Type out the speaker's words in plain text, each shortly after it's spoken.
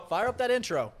Fire up that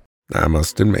intro. I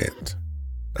must admit,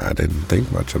 I didn't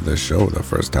think much of this show the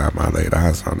first time I laid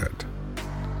eyes on it.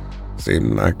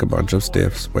 Seemed like a bunch of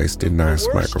stiffs wasting nice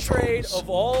The worst microphones. trade of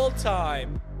all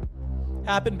time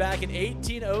happened back in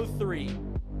 1803.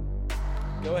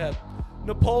 Go ahead.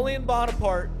 Napoleon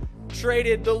Bonaparte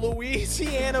traded the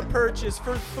Louisiana Purchase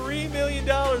for $3 million.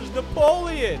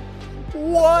 Napoleon,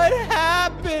 what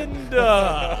happened?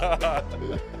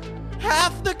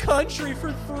 Half the country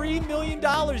for $3 million.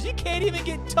 You can't even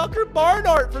get Tucker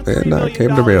Barnhart for $3 million. Then I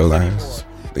came to realize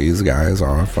these guys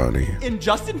are funny. And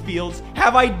Justin Fields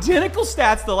have identical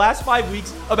stats the last 5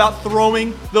 weeks about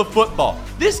throwing the football.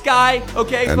 This guy,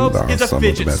 okay, And folks, are is a some of the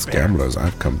fidget best spinner. gamblers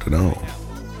I've come to know.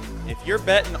 If you're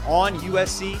betting on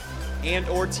USC and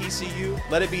or TCU,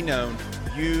 let it be known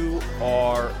you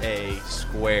are a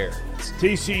square.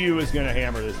 TCU is going to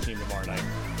hammer this team tomorrow night.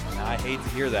 I hate to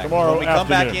hear that. Tomorrow When we come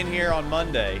back afternoon. in here on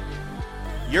Monday,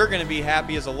 you're going to be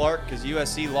happy as a lark because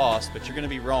USC lost, but you're going to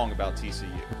be wrong about TCU.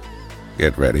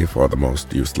 Get ready for the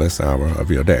most useless hour of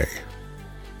your day.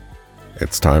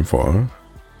 It's time for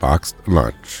Boxed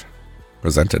Lunch,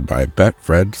 presented by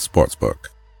Betfred Sportsbook.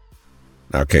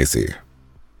 Now, Casey,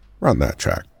 run that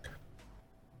track.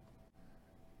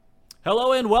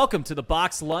 Hello and welcome to the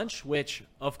Box Lunch, which,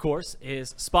 of course,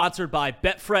 is sponsored by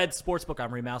Betfred Sportsbook.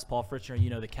 I'm Reid, Paul Fritschner.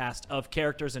 You know the cast of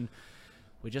characters, and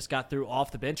we just got through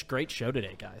Off the Bench. Great show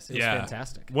today, guys. It was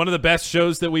fantastic. One of the best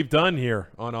shows that we've done here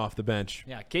on Off the Bench.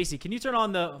 Yeah, Casey, can you turn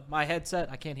on my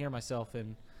headset? I can't hear myself,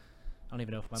 and I don't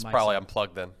even know if my It's mic's probably on.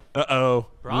 unplugged then. Uh-oh.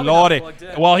 Probably not Lordy. plugged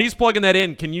in. While he's plugging that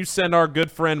in, can you send our good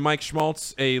friend Mike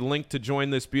Schmaltz a link to join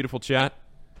this beautiful chat?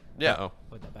 Yeah. Uh-oh.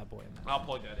 Put that bad boy in there. I'll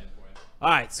plug that in for you. All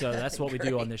right, so that's what we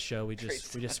do on this show. We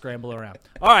just scramble around.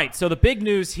 All right, so the big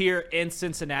news here in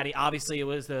Cincinnati, obviously it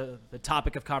was the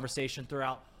topic of conversation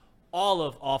throughout all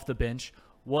of Off the Bench,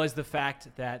 was the fact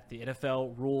that the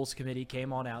NFL Rules Committee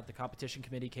came on out, the Competition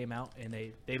Committee came out, and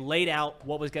they laid out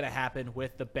what was going to happen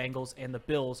with the Bengals and the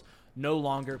Bills no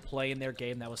longer playing their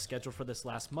game that was scheduled for this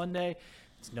last Monday.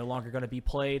 It's no longer going to be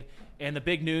played. And the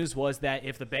big news was that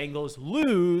if the Bengals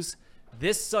lose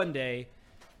this Sunday,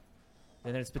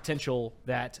 then there's potential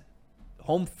that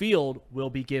home field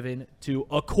will be given to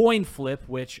a coin flip,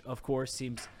 which, of course,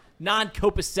 seems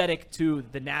non-copacetic to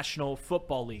the National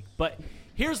Football League. But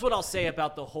here's what I'll say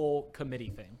about the whole committee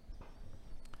thing.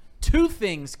 Two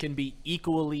things can be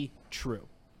equally true.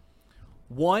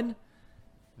 One,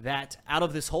 that out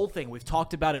of this whole thing, we've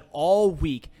talked about it all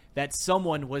week, that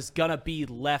someone was going to be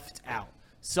left out.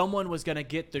 Someone was going to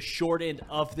get the short end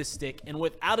of the stick. And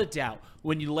without a doubt,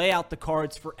 when you lay out the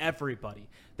cards for everybody,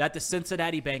 that the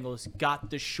Cincinnati Bengals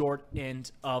got the short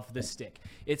end of the stick.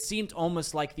 It seemed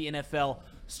almost like the NFL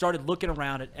started looking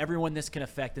around at everyone this can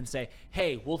affect and say,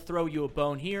 hey, we'll throw you a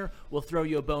bone here. We'll throw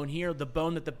you a bone here. The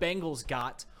bone that the Bengals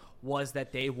got was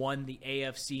that they won the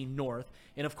AFC North.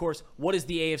 And, of course, what does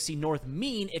the AFC North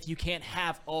mean if you can't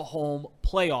have a home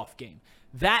playoff game?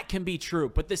 That can be true.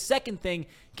 But the second thing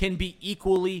can be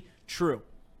equally true.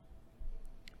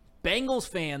 Bengals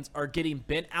fans are getting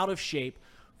bent out of shape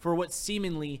for what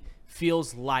seemingly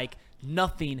feels like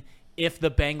nothing if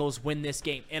the Bengals win this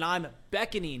game. And I'm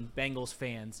beckoning Bengals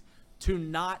fans to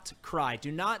not cry.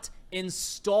 Do not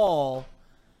install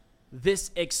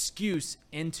this excuse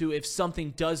into if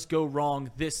something does go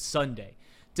wrong this Sunday.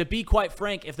 To be quite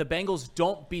frank, if the Bengals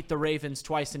don't beat the Ravens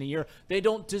twice in a year, they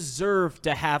don't deserve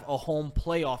to have a home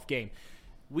playoff game.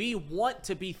 We want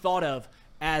to be thought of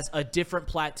as a different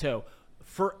plateau.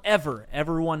 Forever,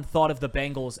 everyone thought of the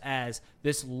Bengals as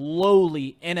this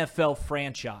lowly NFL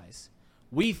franchise.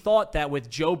 We thought that with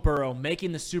Joe Burrow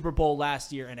making the Super Bowl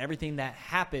last year and everything that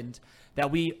happened, that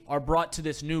we are brought to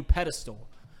this new pedestal.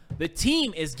 The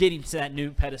team is getting to that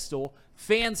new pedestal.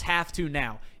 Fans have to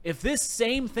now. If this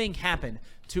same thing happened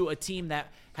to a team that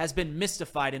has been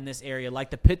mystified in this area, like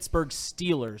the Pittsburgh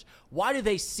Steelers, why do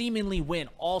they seemingly win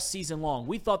all season long?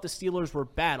 We thought the Steelers were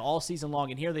bad all season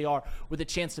long, and here they are with a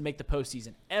chance to make the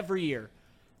postseason. Every year,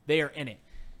 they are in it.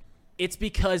 It's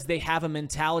because they have a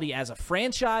mentality as a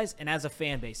franchise and as a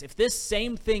fan base. If this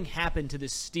same thing happened to the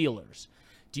Steelers,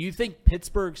 do you think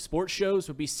Pittsburgh sports shows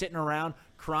would be sitting around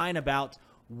crying about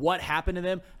what happened to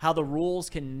them, how the rules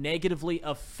can negatively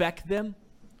affect them?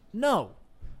 No.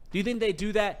 Do you think they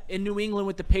do that in New England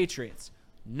with the Patriots?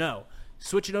 No.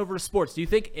 Switching over to sports, do you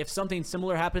think if something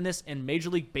similar happened to this in Major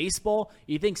League Baseball,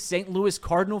 you think St. Louis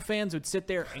Cardinal fans would sit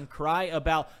there and cry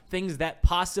about things that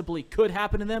possibly could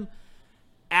happen to them?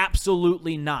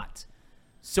 Absolutely not.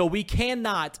 So we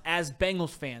cannot, as Bengals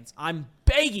fans, I'm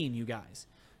begging you guys,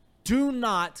 do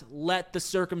not let the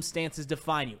circumstances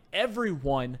define you.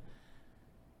 Everyone,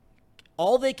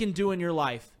 all they can do in your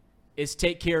life is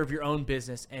take care of your own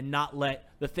business and not let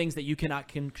the things that you cannot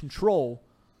control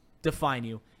define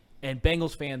you. And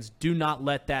Bengals fans, do not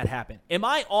let that happen. Am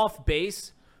I off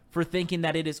base for thinking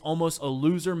that it is almost a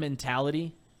loser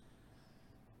mentality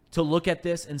to look at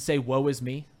this and say, woe is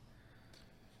me?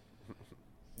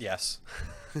 Yes.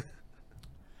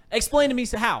 Explain to me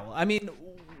how. I mean,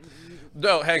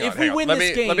 no, hang on. if we win let this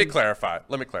me game, let me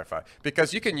clarify.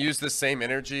 Because you can use this same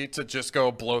energy to just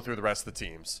go blow through the rest of the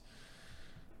teams.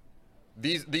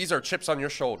 These are chips on your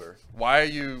shoulder. Why are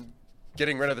you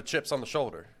getting rid of the chips on the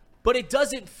shoulder? But it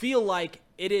doesn't feel like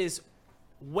it is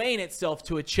weighing itself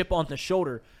to a chip on the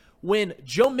shoulder. When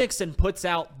Joe Mixon puts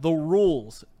out the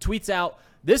rules, tweets out,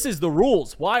 this is the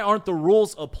rules. Why aren't the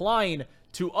rules applying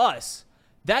to us?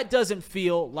 That doesn't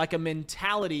feel like a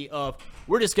mentality of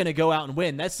we're just going to go out and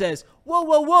win. That says, whoa,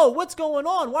 whoa, whoa, what's going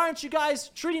on? Why aren't you guys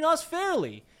treating us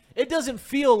fairly? It doesn't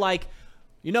feel like,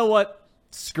 you know what?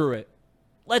 Screw it.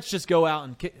 Let's just go out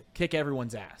and kick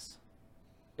everyone's ass.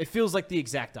 It feels like the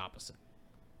exact opposite.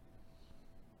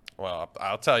 Well,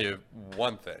 I'll tell you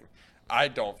one thing. I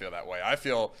don't feel that way. I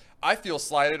feel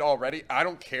slighted already. I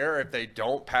don't care if they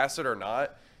don't pass it or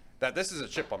not. That this is a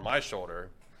chip on my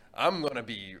shoulder. I'm going to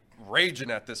be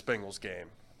raging at this Bengals game.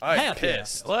 I'm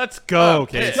pissed. Yeah. Let's go,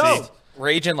 Casey. Go.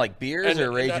 Raging like beers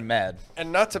or raging mad?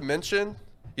 And not to mention,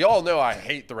 y'all know I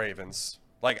hate the Ravens.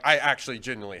 Like, I actually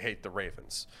genuinely hate the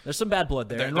Ravens. There's some bad blood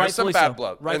there. And There's some bad so.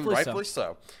 blood. Rightfully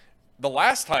so. The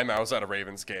last time I was at a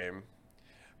Ravens game,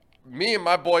 me and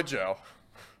my boy Joe,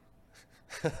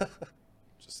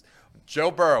 Joe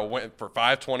Burrow went for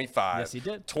 525. Yes, he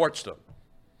did. Torched him.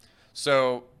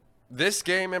 So this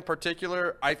game in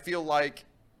particular, I feel like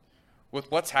with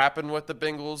what's happened with the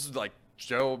Bengals, like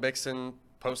Joe Mixon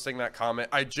posting that comment,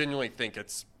 I genuinely think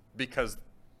it's because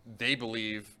they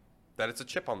believe that it's a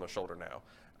chip on their shoulder now.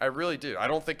 I really do. I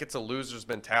don't think it's a loser's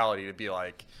mentality to be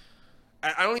like,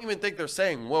 I don't even think they're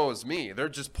saying, woe is me. They're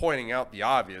just pointing out the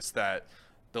obvious that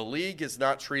the league is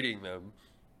not treating them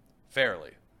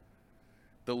fairly.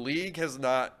 The league has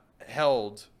not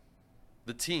held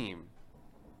the team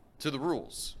to the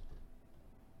rules.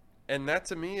 And that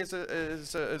to me is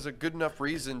a good enough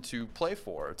reason to play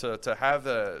for, to have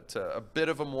a bit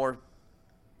of a more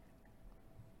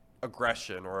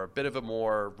aggression or a bit of a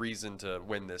more reason to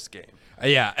win this game.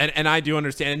 Yeah, and I do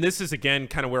understand. And this is, again,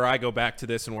 kind of where I go back to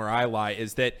this and where I lie,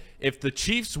 is that if the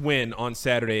Chiefs win on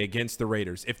Saturday against the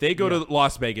Raiders, if they go to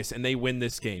Las Vegas and they win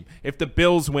this game, if the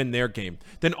Bills win their game,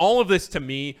 then all of this to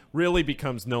me really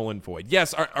becomes null and void.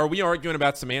 Yes, are we arguing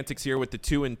about semantics here with the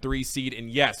 2 and 3 seed? And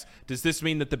yes, does this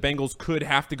mean that the Bengals could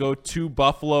have to go to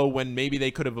Buffalo when maybe they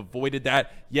could have avoided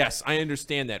that? Yes, I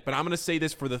understand that. But I'm going to say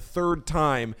this for the third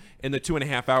time in the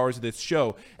 2.5 hours of this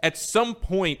show. At some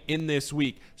point in this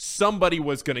week, somebody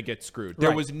was going to get screwed.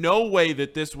 There was no way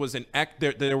that this was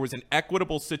there was an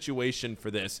equitable situation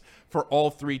for this for all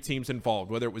three teams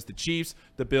involved, whether it was the Chiefs,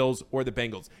 the Bills, or the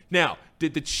Bengals. Now,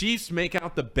 did the Chiefs make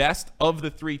out the best of the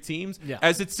three teams? Yeah.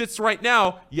 As it sits right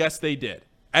now, yes, they did.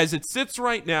 As it sits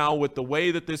right now with the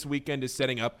way that this weekend is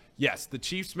setting up, yes, the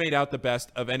Chiefs made out the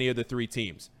best of any of the three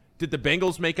teams. Did the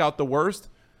Bengals make out the worst?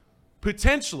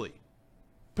 Potentially.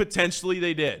 Potentially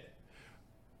they did.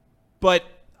 But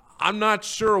I'm not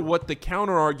sure what the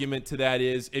counter argument to that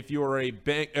is if you're a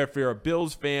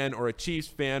Bills fan or a Chiefs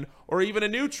fan or even a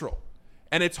neutral.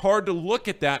 And it's hard to look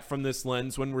at that from this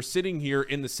lens when we're sitting here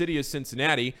in the city of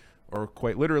Cincinnati, or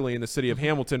quite literally in the city of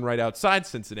Hamilton right outside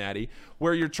Cincinnati,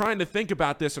 where you're trying to think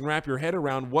about this and wrap your head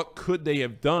around what could they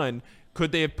have done.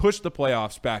 Could they have pushed the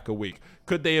playoffs back a week?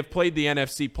 Could they have played the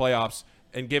NFC playoffs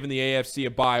and given the AFC a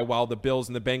bye while the Bills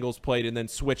and the Bengals played and then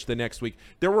switched the next week?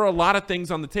 There were a lot of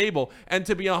things on the table. And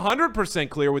to be 100%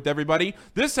 clear with everybody,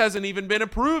 this hasn't even been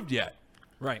approved yet.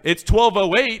 Right. It's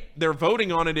 12:08. They're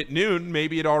voting on it at noon.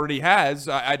 Maybe it already has.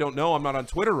 I don't know. I'm not on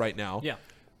Twitter right now. Yeah.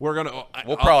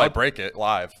 We'll probably break it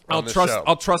live on the show.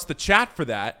 I'll trust the chat for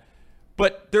that.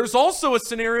 But there's also a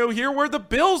scenario here where the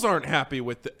Bills aren't happy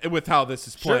with how this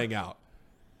is playing out.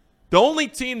 The only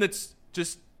team that's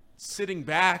just sitting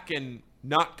back and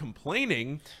not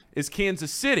complaining is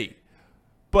Kansas City.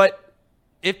 But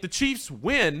if the Chiefs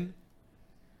win,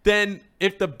 then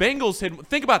if the Bengals had –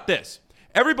 think about this.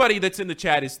 Everybody that's in the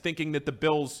chat is thinking that the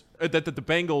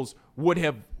Bengals would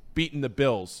have beaten the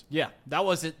Bills. Yeah,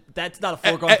 that's not a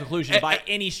foregone conclusion by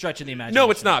any stretch of the imagination. No,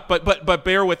 it's not. But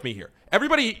bear with me here.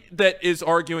 Everybody that is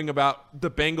arguing about the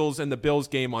Bengals and the Bills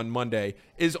game on Monday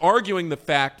is arguing the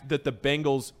fact that the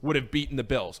Bengals would have beaten the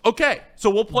Bills. Okay, so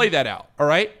we'll play that out, all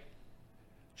right?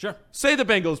 Sure. Say the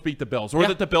Bengals beat the Bills or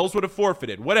that the Bills would have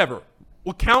forfeited, whatever.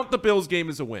 We'll count the Bills game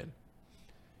as a win.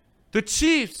 The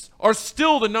Chiefs are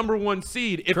still the number 1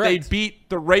 seed if they beat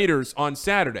the Raiders on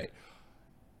Saturday.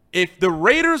 If the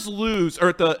Raiders lose, or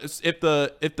if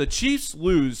the Chiefs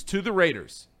lose to the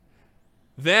Raiders,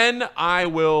 then I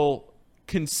will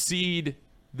concede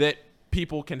that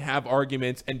people can have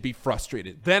arguments and be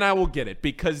frustrated. Then I will get it,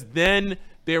 because then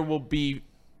there will be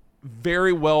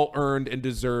very well earned and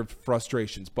deserved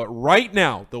frustrations. But right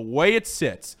now, the way it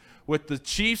sits, with the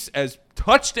Chiefs as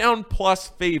touchdown plus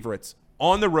favorites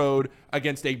on the road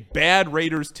against a bad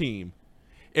Raiders team,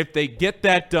 if they get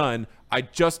that done, I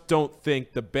just don't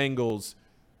think the Bengals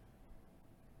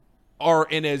are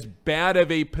in as bad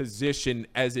of a position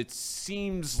as it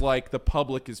seems like the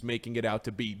public is making it out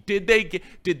to be. Did they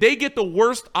get the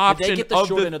worst option of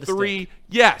the three?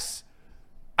 Yes.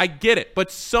 I get it,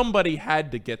 but somebody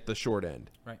had to get the short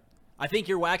end. Right. I think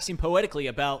you're waxing poetically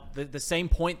about the same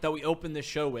point that we opened the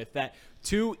show with, that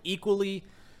two equally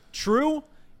true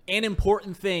and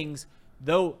important things,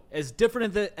 though as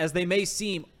different as they may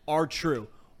seem, are true.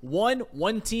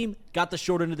 One team got the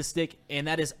short end of the stick, and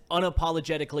that is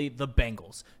unapologetically the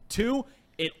Bengals. Two,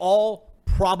 it all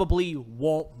probably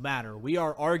won't matter. We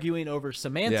are arguing over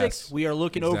semantics. Yes, we are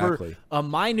looking over a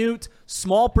minute,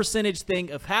 small percentage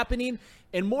thing of happening.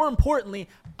 And more importantly,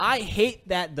 I hate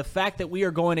that the fact that we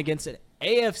are going against an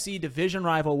AFC division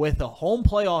rival with a home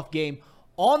playoff game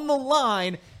on the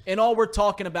line, and all we're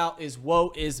talking about is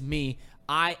woe is me.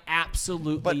 I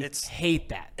absolutely hate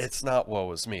that. It's not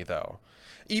woe is me, though.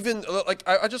 Even, like,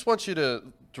 I just want you to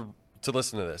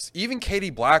listen to this. Even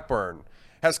Katie Blackburn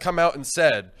has come out and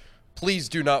said, please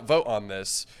do not vote on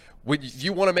this. If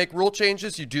you want to make rule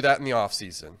changes, you do that in the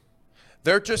offseason.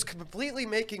 They're just completely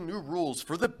making new rules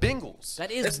for the Bengals.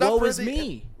 That is woe is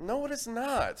me. No, it is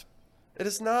not. It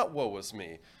is not woe is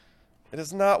me. It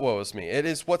is not woe is me. It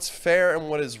is what's fair and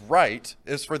what is right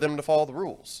is for them to follow the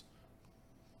rules.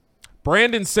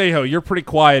 Brandon Sejo, you're pretty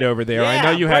quiet over there. Yeah, I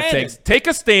know you have takes. Take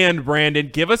a stand, Brandon.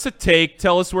 Give us a take.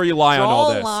 Tell us where you lie on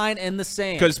all this. Draw a line in the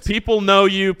sand. Because people know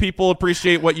you. People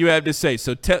appreciate what you have to say.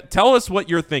 So tell us what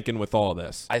you're thinking with all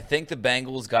this. I think the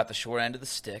Bengals got the short end of the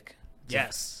stick.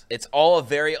 Yes. It's all a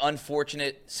very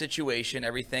unfortunate situation,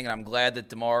 everything, and I'm glad that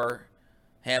DeMar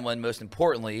Hamlin, most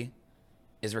importantly,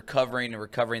 is recovering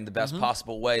the best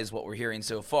possible way is what we're hearing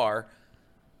so far.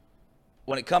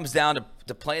 When it comes down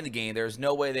to playing the game, there's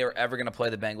no way they were ever going to play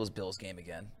the Bengals-Bills game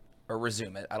again or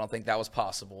resume it. I don't think that was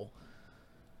possible.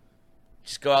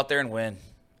 Just go out there and win.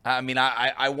 I mean,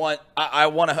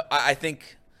 I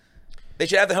think they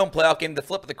should have the home playoff game. The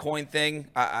flip of the coin thing,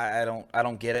 I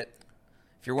don't get it.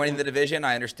 If you're winning the division,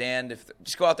 I understand.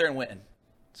 Just go out there and win.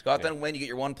 Just go out there and win. You get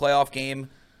your one playoff game.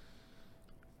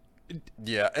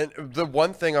 Yeah, and the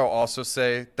one thing I'll also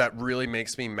say that really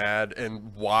makes me mad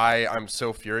and why I'm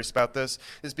so furious about this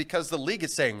is because the league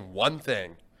is saying one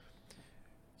thing.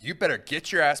 You better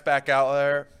get your ass back out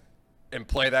there and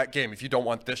play that game if you don't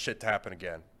want this shit to happen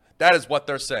again. That is what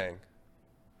they're saying.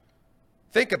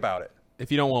 Think about it.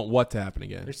 If you don't want what to happen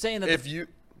again. They're saying that if you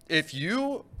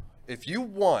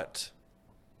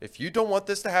don't want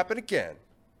this to happen again.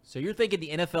 So you're thinking the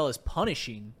NFL is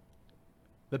punishing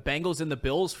the Bengals and the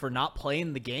Bills for not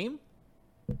playing the game?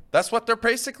 That's what they're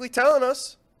basically telling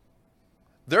us.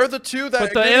 They're the two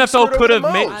that. But the NFL could have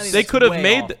made. They could have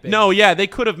made. They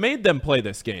could have made them play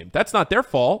this game. That's not their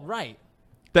fault. Right.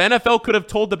 The NFL could have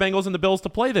told the Bengals and the Bills to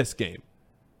play this game.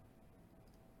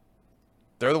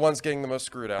 They're the ones getting the most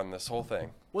screwed out in this whole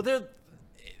thing. Well,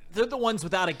 they're the ones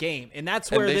without a game, and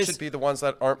that's where they should be the ones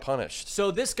that aren't punished.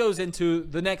 So this goes into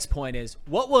the next point: is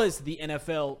what was the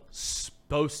NFL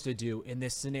supposed to do in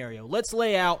this scenario? Let's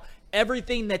lay out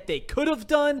everything that they could have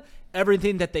done,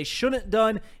 everything that they shouldn't have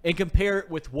done, and compare it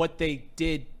with what they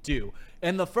did do.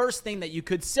 And the first thing that you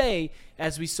could say,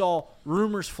 as we saw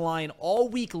rumors flying all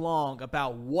week long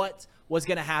about what was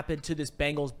going to happen to this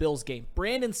Bengals-Bills game,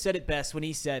 Brandon said it best when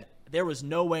he said there was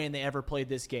no way they ever played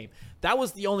this game. That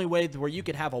was the only way where you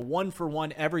could have a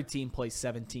 1-for-1. Every team plays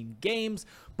 17 games.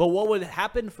 But what would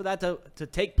happen for that to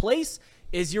take place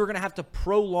is you're going to have to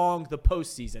prolong the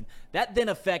postseason. That then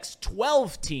affects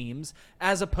 12 teams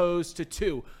as opposed to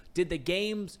 2. Did the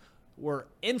games were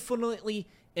infinitely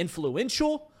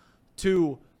influential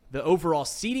to the overall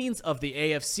seedings of the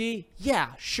AFC? Yeah,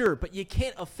 sure, but you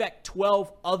can't affect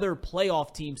 12 other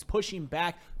playoff teams pushing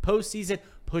back postseason,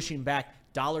 pushing back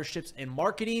dollar ships and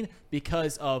marketing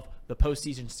because of the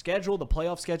postseason schedule, the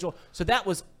playoff schedule. So that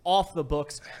was off the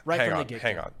books from the get-go.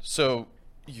 Hang on. So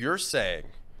you're saying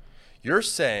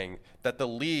that the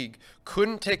league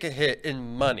couldn't take a hit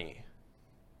in money.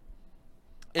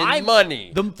 When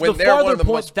they're one of the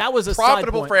most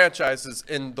profitable franchises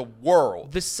in the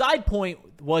world. The side point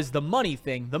was the money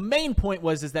thing. The main point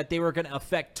was that they were going to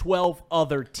affect 12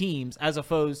 other teams as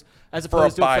opposed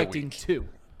to affecting 2.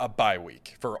 a bye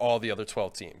week for all the other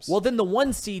 12 teams. Well, then the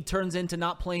 1 seed turns into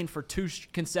not playing for 2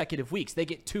 consecutive weeks. They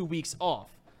get 2 weeks off.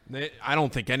 I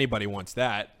don't think anybody wants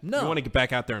that. No. You want to get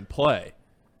back out there and play.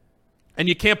 And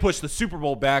you can't push the Super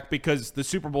Bowl back because the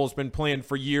Super Bowl has been planned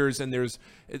for years, and there's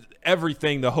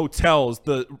everything, the hotels,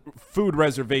 the food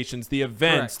reservations, the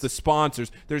events, Correct. the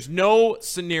sponsors. There's no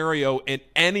scenario in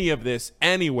any of this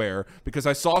anywhere, because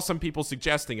I saw some people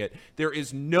suggesting it. There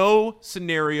is no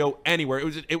scenario anywhere.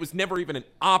 It was never even an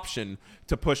option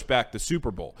to push back the Super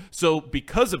Bowl. So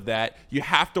because of that, you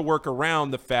have to work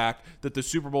around the fact that the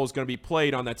Super Bowl is going to be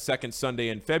played on that second Sunday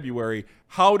in February.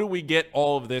 How do we get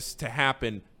all of this to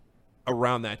happen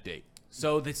around that date?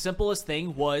 So the simplest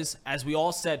thing was, as we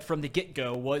all said from the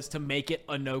get-go, was to make it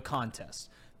a no contest.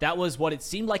 That was what it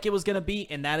seemed like it was going to be,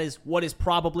 and that is what is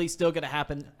probably still going to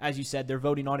happen. As you said, they're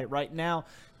voting on it right now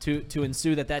to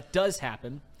ensue that does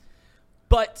happen.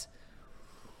 But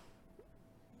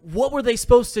what were they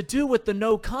supposed to do with the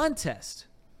no contest,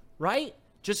 right?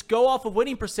 Just go off of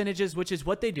winning percentages, which is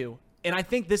what they do. And I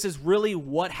think this is really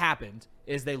what happened,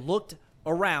 is they looked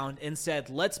around and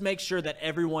said, let's make sure that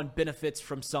everyone benefits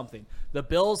from something. The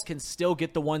Bills can still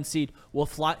get the 1 seed. We'll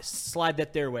slide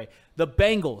that their way. The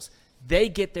Bengals, they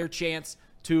get their chance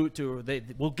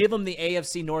we'll give them the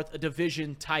AFC North, a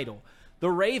division title. The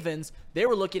Ravens, they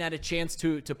were looking at a chance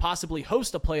to possibly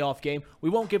host a playoff game. We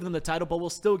won't give them the title, but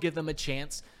we'll still give them a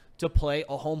chance to play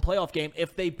a home playoff game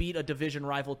if they beat a division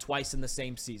rival twice in the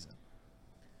same season.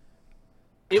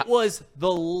 It was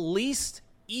the least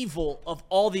evil of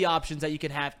all the options that you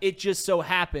could have. It just so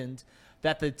happened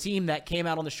that the team that came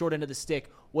out on the short end of the stick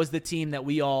was the team that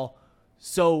we all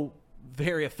so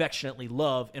very affectionately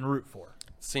love and root for.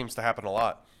 Seems to happen a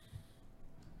lot.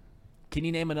 Can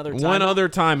you name another time? One other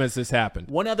time has this happened.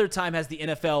 One other time has the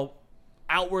NFL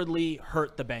outwardly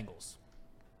hurt the Bengals.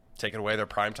 Taking away their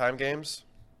primetime games?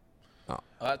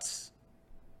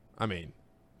 I mean,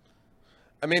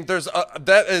 there's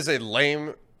that is a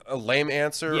lame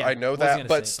answer. Yeah, I know that,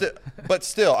 but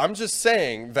still, I'm just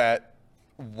saying that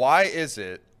why is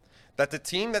it that the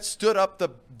team that stood up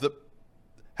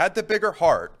had the bigger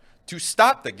heart to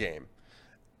stop the game?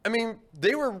 I mean,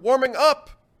 they were warming up.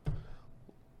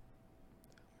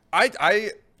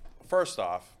 First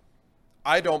off,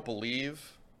 I don't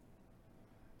believe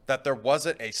that there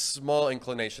wasn't a small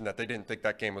inclination that they didn't think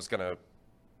that game was going to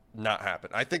not happen.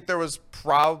 I think there was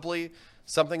probably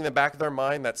something in the back of their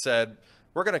mind that said,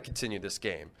 we're going to continue this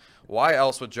game. Why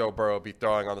else would Joe Burrow be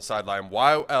throwing on the sideline?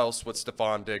 Why else would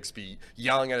Stephon Diggs be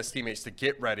yelling at his teammates to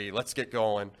get ready? Let's get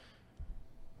going.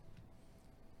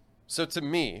 So to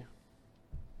me,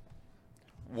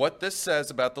 what this says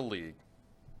about the league,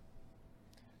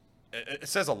 it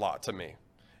says a lot to me.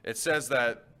 It says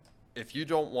that if you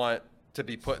don't want to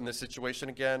be put in this situation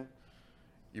again,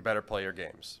 you better play your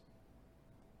games.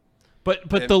 But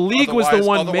the league was the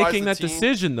one making that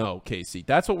decision, though, Casey.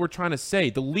 That's what we're trying to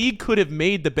say. The league could have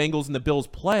made the Bengals and the Bills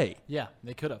play. Yeah,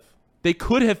 they could have. They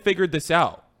could have figured this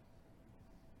out.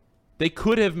 They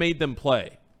could have made them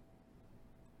play.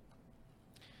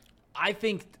 I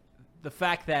think the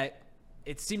fact that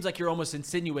it seems like you're almost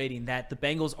insinuating that the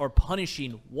Bengals are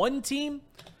punishing one team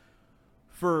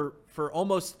for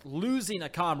almost losing a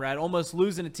comrade, almost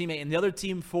losing a teammate, and the other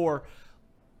team for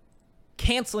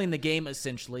canceling the game,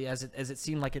 essentially, as it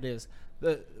seemed like it is.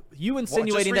 You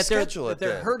insinuating that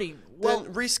they're hurting. Well,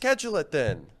 then reschedule it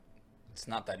then. It's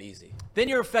not that easy. Then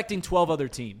you're affecting 12 other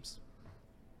teams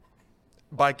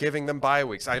by giving them bye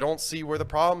weeks. I don't see where the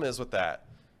problem is with that.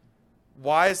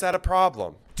 Why is that a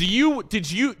problem? Do you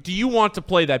want to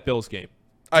play that Bills game?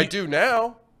 I do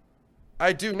now.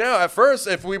 At first,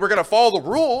 if we were going to follow the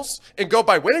rules and go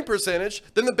by winning percentage,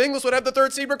 then the Bengals would have the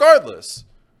 3rd seed regardless.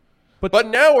 But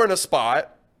now we're in a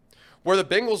spot where the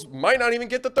Bengals might not even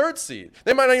get the 3rd seed.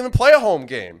 They might not even play a home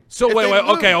game. So wait.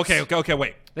 Okay,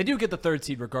 wait. They do get the 3rd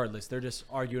seed regardless. They're just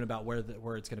arguing about where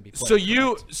it's going to be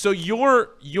played. So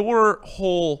your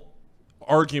whole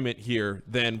argument here,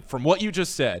 then, from what you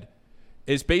just said,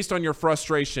 is based on your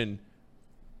frustration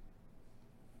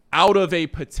out of a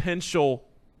potential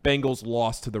Bengals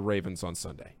loss to the Ravens on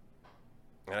Sunday.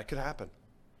 That could happen.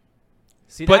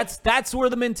 See, that's where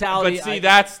the mentality. But see,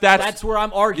 that's where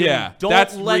I'm arguing. Yeah,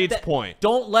 that's Reid's point.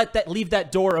 Don't leave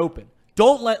that door open.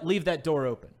 Leave that door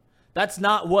open. That's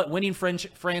not what winning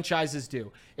franchises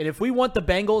do. And if we want the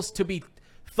Bengals to be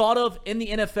thought of in the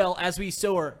NFL as we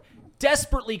so are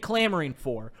desperately clamoring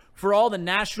for all the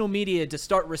national media to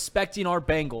start respecting our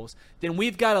Bengals, then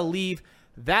we've got to leave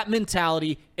that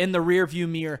mentality in the rearview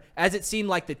mirror, as it seemed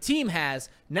like the team has.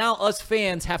 Now us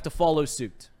fans have to follow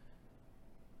suit.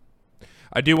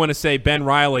 I do want to say Ben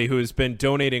Riley, who has been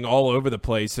donating all over the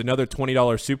place, another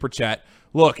 $20 super chat.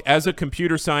 Look, as a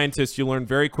computer scientist, you learn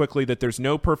very quickly that there's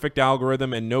no perfect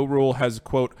algorithm and no rule has,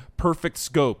 quote, perfect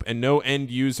scope, and no end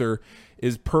user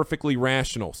is perfectly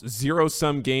rational.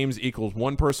 Zero-sum games equals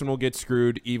one person will get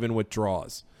screwed even with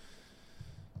draws.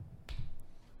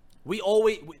 All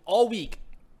week,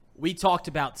 we talked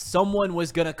about someone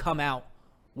was going to come out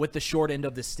with the short end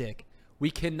of the stick.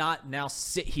 We cannot now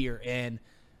sit here and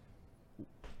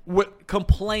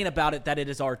complain about it that it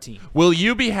is our team. Will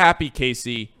you be happy,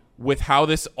 Casey, with how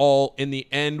this all in the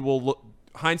end will look?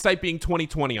 Hindsight being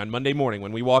 2020 on Monday morning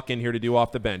when we walk in here to do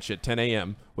Off the Bench at 10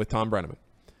 a.m. with Tom Brenneman.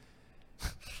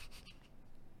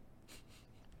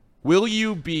 Will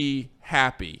you be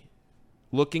happy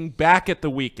looking back at the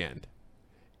weekend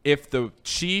if the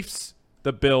Chiefs,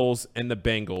 the Bills, and the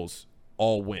Bengals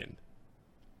all win?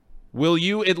 Will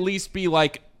you at least be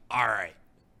like, all right,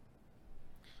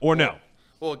 or no?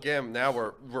 Well, again, now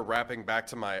we're wrapping back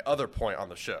to my other point on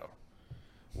the show.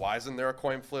 Why isn't there a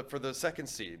coin flip for the second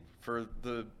seed for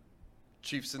the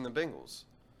Chiefs and the Bengals?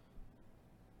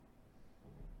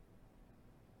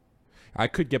 I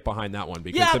could get behind that one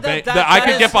because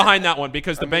behind that one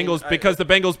because the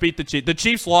Bengals beat the Chiefs. The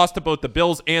Chiefs lost to both the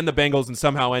Bills and the Bengals and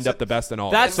somehow end up the best in all.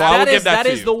 That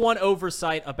is the one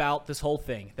oversight about this whole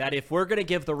thing. That if we're going to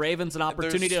give the Ravens an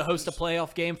opportunity to host a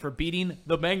playoff game for beating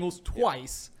the Bengals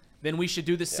twice, then we should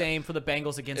do the same for the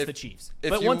Bengals against the Chiefs.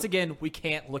 But once again, we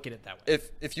can't look at it that way.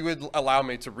 If you would allow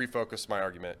me to refocus my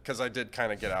argument, because I did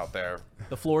kind of get out there.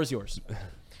 The floor is yours.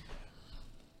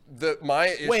 My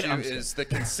issue is the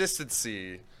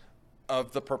consistency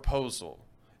of the proposal.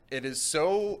 It is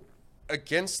so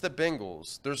against the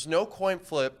Bengals. There's no coin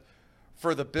flip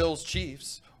for the Bills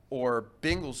Chiefs or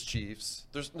Bengals Chiefs.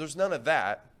 There's none of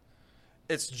that.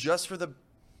 It's just for the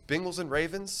Bengals and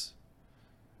Ravens.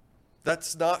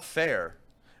 That's not fair.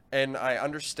 And I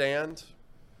understand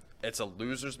it's a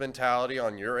loser's mentality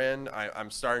on your end.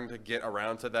 I'm starting to get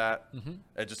around to that. Mm-hmm.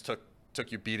 It just took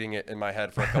you beating it in my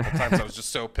head for a couple times. I was just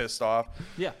so pissed off.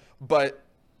 Yeah. But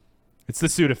it's the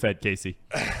Sudafed, Casey.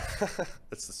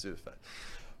 It's the Sudafed.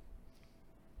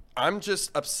 I'm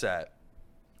just upset.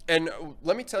 And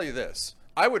let me tell you this.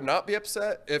 I would not be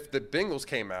upset if the Bengals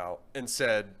came out and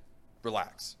said,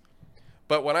 relax.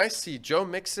 But when I see Joe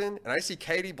Mixon and I see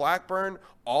Katie Blackburn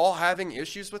all having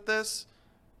issues with this,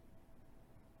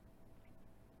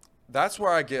 that's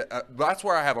where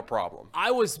I have a problem.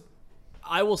 I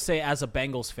will say as a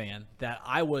Bengals fan that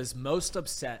I was most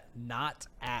upset not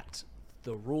at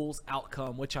the rules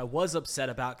outcome, which I was upset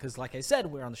about because, like I said,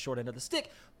 we're on the short end of the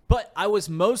stick. But I was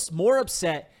more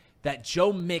upset that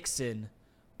Joe Mixon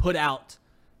put out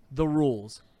the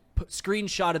rules,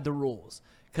 screenshotted the rules.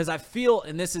 Because I feel,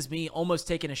 and this is me almost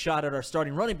taking a shot at our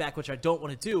starting running back, which I don't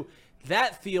want to do,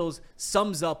 that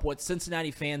sums up what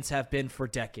Cincinnati fans have been for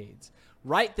decades.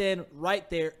 Right then, right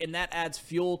there, and that adds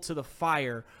fuel to the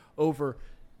fire over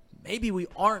maybe we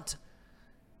aren't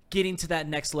getting to that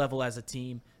next level as a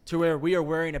team to where we are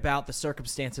worrying about the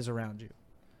circumstances around you.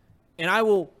 And I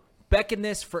will beckon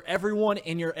this for everyone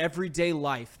in your everyday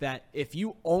life that if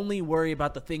you only worry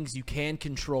about the things you can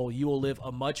control, you will live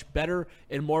a much better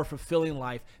and more fulfilling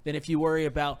life than if you worry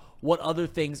about what other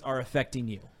things are affecting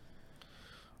you.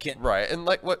 Right. And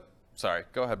like what? Sorry.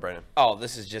 Go ahead, Brandon. Oh,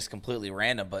 this is just completely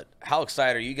random, but how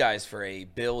excited are you guys for a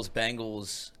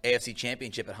Bills-Bengals AFC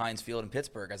Championship at Heinz Field in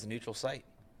Pittsburgh as a neutral site?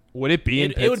 Would it be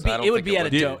in Pittsburgh? It would be at a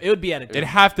dome. It'd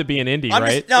have to be in Indy,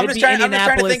 right? I'm just trying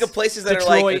to think of places that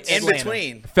Detroit, are like in Atlanta.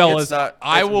 between. Fellas,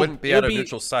 wouldn't be at a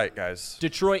neutral site, guys.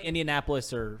 Detroit,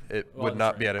 Indianapolis, or it would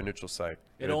not be at a neutral site.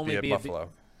 It would be at Buffalo.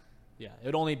 Yeah, it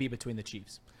would only be between the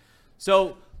Chiefs.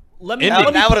 So let me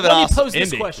pose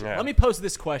this question. Yeah. Let me pose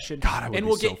this question. God, I would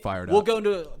be so fired up. We'll go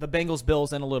into the Bengals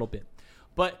Bills in a little bit,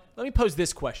 but let me pose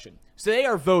this question. So they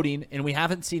are voting, and we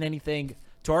haven't seen anything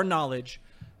to our knowledge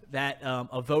that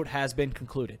a vote has been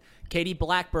concluded. Katie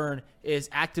Blackburn is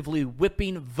actively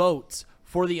whipping votes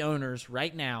for the owners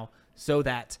right now so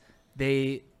that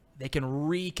they can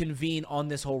reconvene on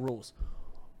this whole rules.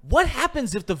 What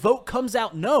happens if the vote comes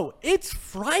out no? It's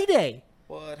Friday.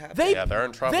 What happens? They're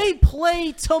in trouble. They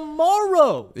play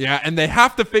tomorrow. Yeah, and they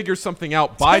have to figure something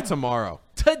out by tomorrow.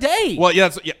 Today. Well, yeah.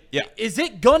 Is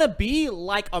it going to be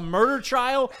like a murder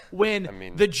trial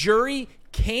when the jury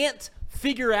can't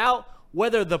figure out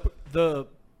whether the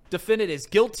defendant is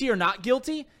guilty or not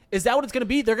guilty? Is that what it's going to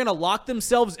be? They're going to lock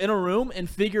themselves in a room and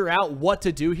figure out what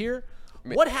to do here?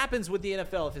 What happens with the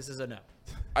NFL if this is a no?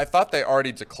 I thought they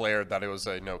already declared that it was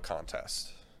a no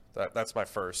contest. That's my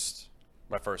first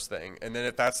thing. And then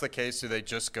if that's the case, do they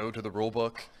just go to the rule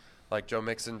book like Joe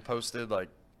Mixon posted? Like,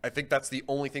 I think that's the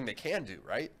only thing they can do,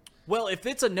 right? Well, if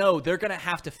it's a no, they're going to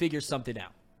have to figure something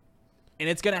out. and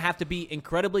it's going to have to be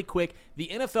incredibly quick. The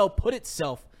NFL put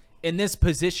itself in this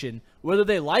position, whether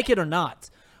they like it or not.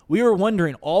 We were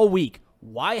wondering all week,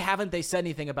 why haven't they said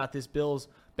anything about this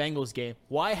Bills-Bengals game?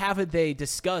 Why haven't they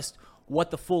discussed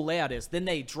what the full layout is? Then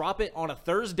they drop it on a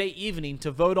Thursday evening to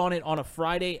vote on it on a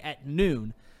Friday at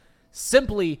noon,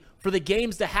 simply for the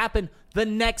games to happen the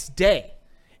next day.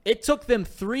 It took them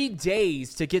 3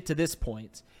 days to get to this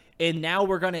point. And now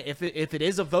we're going to, if it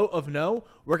is a vote of no,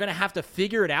 we're going to have to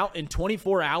figure it out in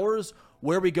 24 hours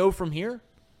where we go from here.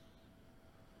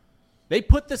 They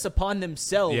put this upon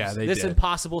themselves, this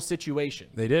impossible situation.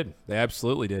 They did. They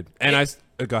absolutely did. And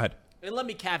go ahead. And let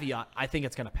me caveat, I think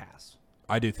it's going to pass.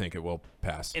 I do think it will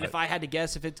pass. And if I had to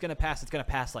guess if it's going to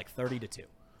pass like 30-2.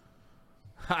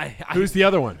 Who's the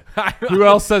other one? Who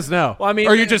else says no? Well, I mean,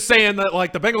 or are you just saying that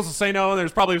like the Bengals will say no and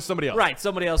there's probably somebody else? Right.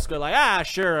 Somebody else go like,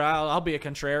 sure, I'll be a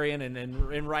contrarian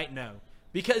and write no.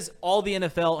 Because all the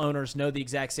NFL owners know the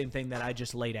exact same thing that I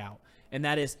just laid out. And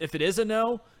that is, if it is a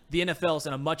no, the NFL is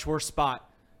in a much worse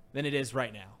spot than it is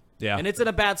right now. Yeah. And it's in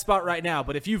a bad spot right now.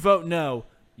 But if you vote no,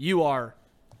 you are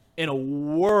in a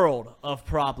world of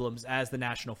problems as the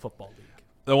National Football League.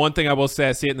 The one thing I will say,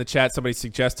 I see it in the chat, somebody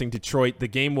suggesting Detroit, the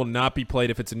game will not be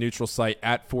played if it's a neutral site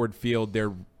at Ford Field.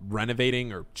 They're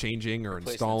renovating or changing or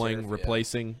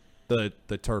replacing the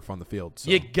turf on the field. So.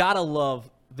 You got to love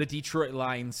the Detroit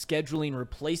Lions scheduling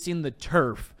replacing the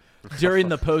turf during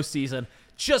the postseason.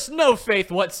 Just no faith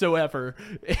whatsoever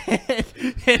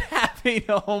in having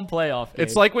a home playoff game.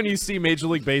 It's like when you see Major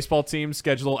League Baseball teams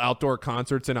schedule outdoor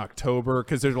concerts in October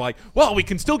because they're like, well, we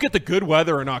can still get the good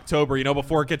weather in October,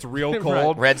 before it gets real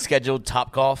cold. Reds scheduled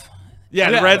Top Golf. Yeah,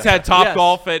 the Reds had Top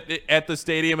Golf at the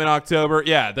stadium in October.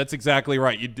 Yeah, that's exactly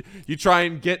right. You try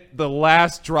and get the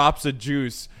last drops of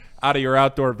juice out of your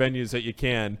outdoor venues that you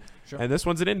can. Sure. And this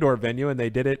one's an indoor venue, and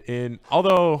they did it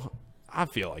although I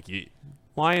feel like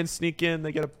Lions sneak in,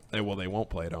 they won't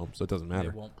play at home, so it doesn't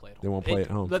matter. They won't play at home. They won't play at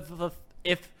home.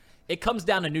 If it comes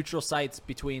down to neutral sites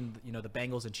between the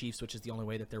Bengals and Chiefs, which is the only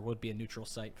way that there would be a neutral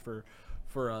site for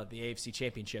the AFC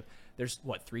Championship, there's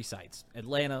 3 sites: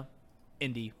 Atlanta,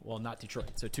 Indy, well, not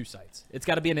Detroit, so 2 sites. It's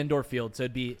got to be an indoor field, so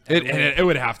it'd be it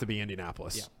would have to be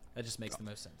Indianapolis. Yeah, that just makes the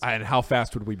most sense. And how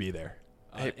fast would we be there?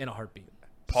 In a heartbeat.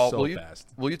 Paul, so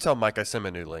will you tell Mike I sent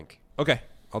him a new link? Okay,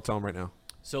 I'll tell him right now.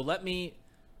 So let me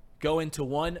go into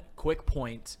one quick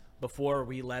point before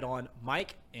we let on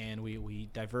Mike and we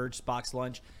diverge box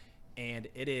lunch, and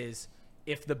it is,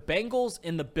 if the Bengals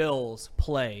and the Bills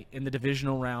play in the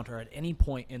divisional round or at any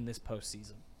point in this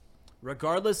postseason,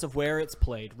 regardless of where it's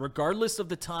played, regardless of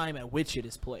the time at which it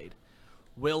is played,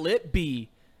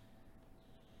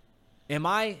 am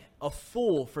I a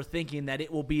fool for thinking that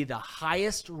it will be the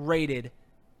highest rated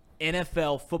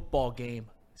NFL football game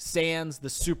sans the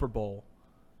Super Bowl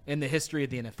in the history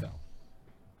of the NFL?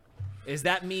 Is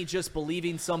that me just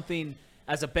believing something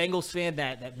as a Bengals fan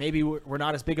that maybe we're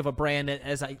not as big of a brand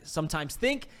as I sometimes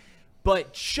think,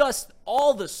 but just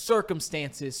all the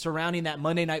circumstances surrounding that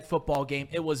Monday Night Football game,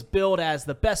 it was billed as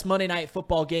the best Monday Night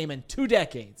Football game in 2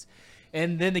 decades.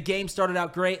 And then the game started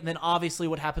out great, and then obviously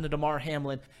what happened to Damar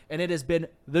Hamlin, and it has been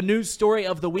the news story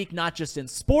of the week, not just in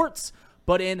sports,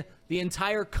 but in the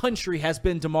entire country has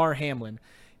been Damar Hamlin.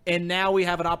 And now we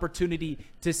have an opportunity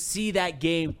to see that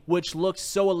game, which looked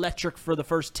so electric for the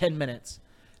first 10 minutes.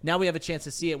 Now we have a chance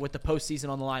to see it with the postseason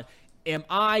on the line. Am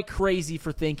I crazy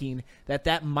for thinking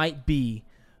that might be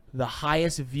the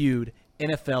highest viewed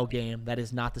NFL game that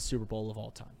is not the Super Bowl of all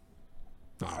time?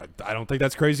 I don't think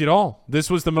that's crazy at all.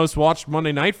 This was the most watched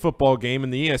Monday Night Football game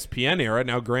in the ESPN era.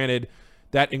 Now, granted,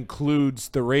 that includes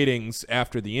the ratings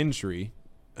after the injury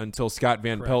until Scott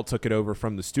Van Pelt took it over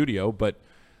from the studio, but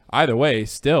either way,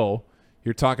 still,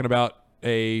 you're talking about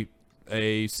a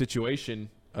situation.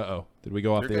 Did we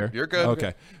go off the air? You're good.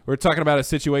 Okay. We're talking about a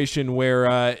situation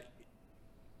where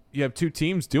you have 2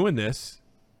 teams doing this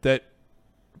that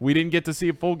we didn't get to see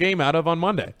a full game out of on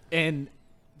Monday. And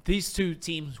these 2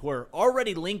 teams were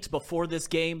already linked before this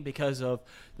game because of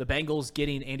the Bengals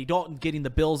getting Andy Dalton, getting the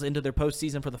Bills into their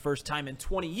postseason for the first time in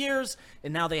 20 years.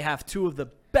 And now they have 2 of the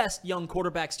best young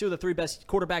quarterbacks, 2 of the 3 best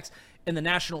quarterbacks in the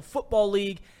National Football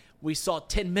League. We saw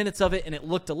 10 minutes of it, and it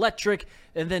looked electric.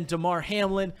 And then Damar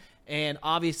Hamlin, and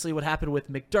obviously what happened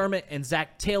with McDermott and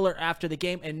Zach Taylor after the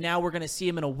game. And now we're going to see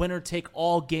him in a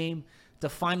winner-take-all game to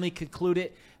finally conclude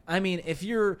it. I mean, if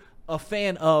you're a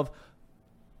fan of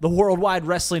the Worldwide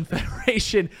Wrestling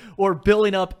Federation or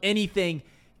building up anything,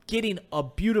 getting a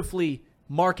beautifully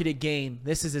marketed game,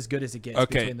 this is as good as it gets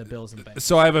between the Bills and the Bengals.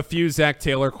 So I have a few Zach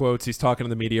Taylor quotes. He's talking to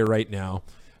the media right now.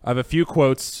 I have a few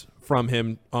quotes from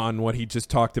him on what he just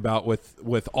talked about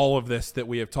with all of this that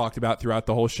we have talked about throughout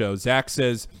the whole show. Zach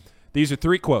says, these are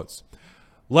 3 quotes.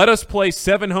 Let us play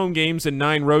 7 home games and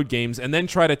 9 road games and then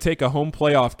try to take a home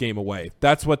playoff game away.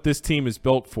 That's what this team is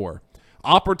built for.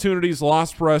 Opportunities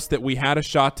lost for us that we had a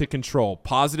shot to control.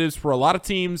 Positives for a lot of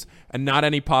teams and not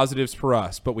any positives for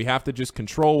us. But we have to just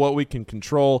control what we can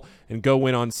control and go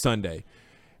win on Sunday.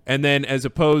 And then as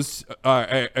opposed,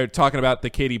 talking about the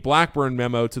Katie Blackburn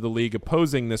memo to the league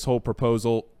opposing this whole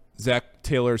proposal, Zach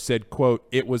Taylor said, quote,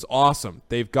 "It was awesome.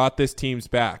 They've got this team's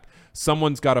back.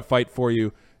 Someone's got to fight for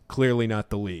you. Clearly not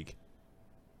the league."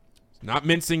 Not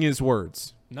mincing his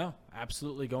words. No,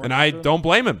 absolutely going. And I don't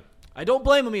blame him. I don't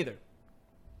blame him either.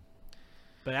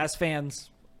 But as fans,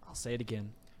 I'll say it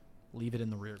again, leave it in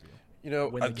the rear view. You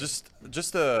know, just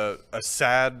a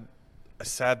sad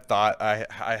thought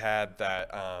I had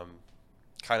that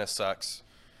kind of sucks.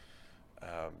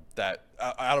 That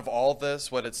out of all this,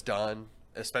 what it's done,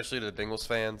 especially to the Bengals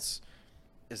fans,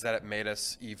 is that it made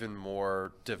us even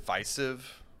more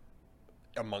divisive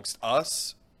amongst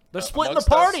us. They're splitting the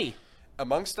party.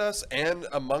 Amongst us and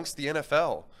amongst the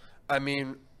NFL. I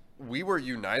mean, we were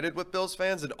united with Bills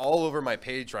fans, and all over my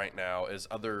page right now is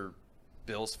other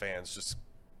Bills fans just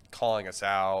calling us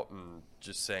out and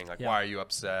just saying, like, why are you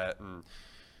upset? And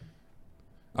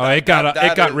it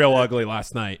got real ugly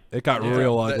last night. It got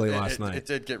real ugly last night. It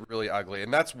did get really ugly,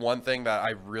 and that's one thing that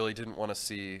I really didn't want to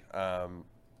see.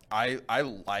 I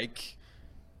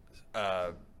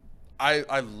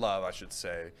love, I should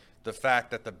say, the fact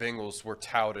that the Bengals were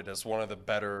touted as one of the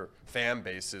better fan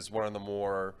bases, one of the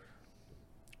more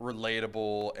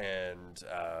relatable and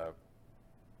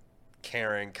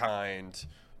caring, kind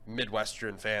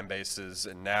Midwestern fan bases,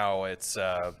 and now it's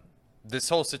this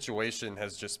whole situation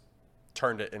has just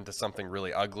turned it into something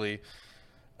really ugly.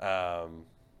 Not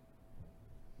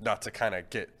to kind of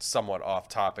get somewhat off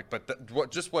topic, but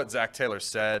what Zach Taylor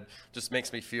said just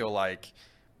makes me feel like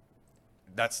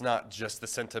that's not just the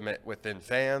sentiment within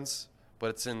fans,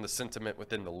 but it's in the sentiment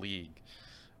within the league.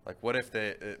 Like, what if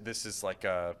this is like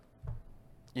a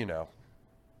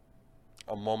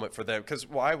moment for them? Because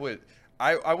I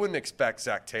wouldn't expect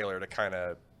Zach Taylor to kind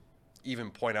of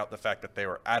even point out the fact that they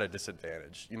were at a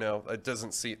disadvantage. You know, it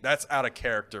doesn't seem that's out of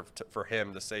character for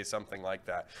him to say something like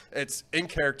that. It's in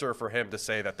character for him to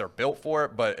say that they're built for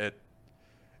it, but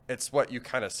it's what you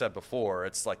kind of said before.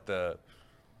 It's like the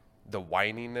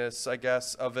whininess, I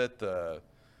guess, of it. I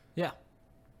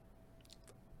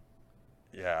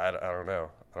don't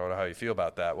know. I don't know how you feel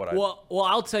about that. Well,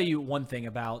 I'll tell you one thing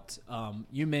about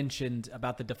you mentioned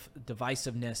about the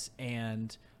divisiveness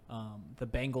and the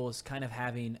Bengals kind of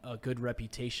having a good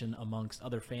reputation amongst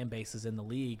other fan bases in the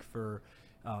league for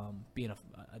being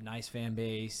a nice fan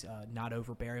base, not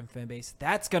overbearing fan base.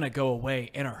 That's going to go away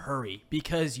in a hurry,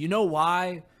 because you know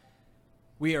why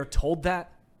we are told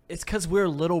that? It's because we're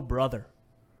little brother.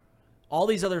 All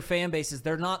these other fan bases,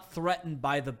 they're not threatened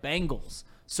by the Bengals.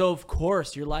 So, of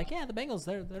course, you're like, yeah, the Bengals,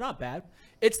 they're not bad.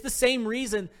 It's the same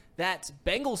reason that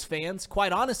Bengals fans,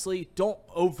 quite honestly, don't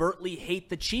overtly hate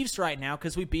the Chiefs right now,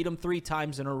 because we beat them 3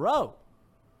 times in a row.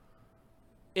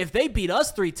 If they beat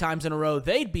us 3 times in a row,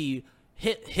 they'd be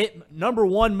hit number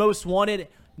 1 most wanted,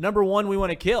 number 1 we want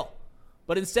to kill.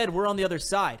 But instead, we're on the other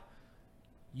side.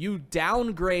 You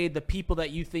downgrade the people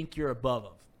that you think you're above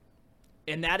of.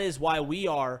 And that is why we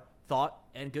are thought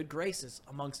and good graces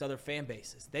amongst other fan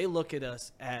bases. They look at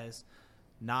us as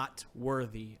not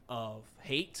worthy of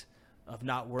hate, of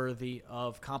not worthy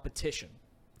of competition.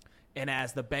 And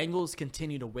as the Bengals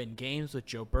continue to win games with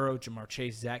Joe Burrow, Jamar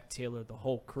Chase, Zach Taylor, the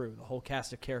whole crew, the whole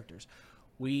cast of characters,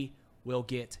 we will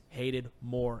get hated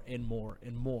more and more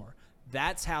and more.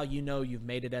 That's how you know you've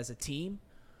made it as a team,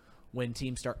 when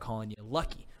teams start calling you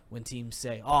lucky, when teams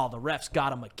say, oh, the refs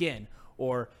got him again,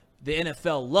 or the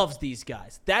NFL loves these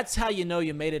guys. That's how you know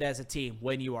you made it as a team,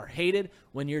 when you are hated,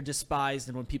 when you're despised,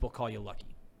 and when people call you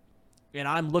lucky. And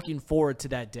I'm looking forward to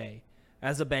that day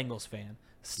as a Bengals fan,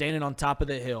 standing on top of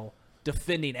the hill,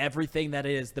 defending everything that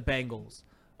is the Bengals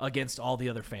against all the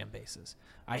other fan bases.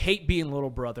 I hate being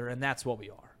little brother, and that's what we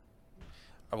are.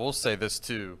 I will say this,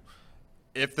 too.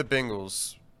 If the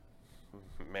Bengals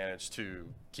manage to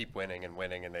keep winning, and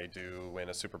they do win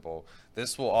a Super Bowl,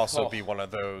 this will also be one of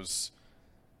those,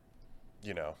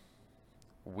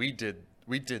 we did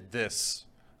this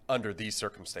under these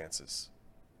circumstances.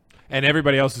 And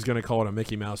everybody else is going to call it a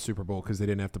Mickey Mouse Super Bowl because they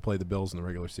didn't have to play the Bills in the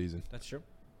regular season. That's true.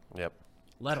 Yep.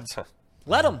 Let them.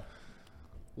 Let them.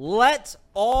 Let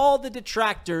all the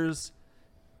detractors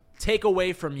take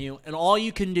away from you, and all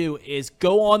you can do is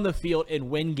go on the field and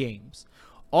win games.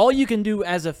 All you can do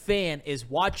as a fan is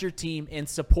watch your team and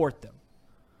support them.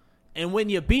 And when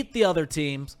you beat the other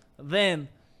teams, then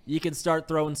you can start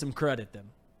throwing some credit at them.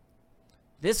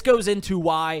 This goes into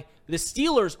why the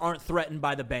Steelers aren't threatened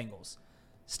by the Bengals.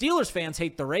 Steelers fans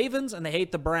hate the Ravens and they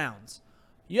hate the Browns.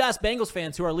 You ask Bengals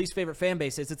fans who our least favorite fan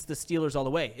base is, it's the Steelers all the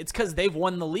way. It's because they've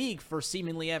won the league for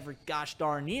seemingly every gosh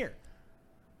darn year.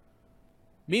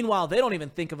 Meanwhile, they don't even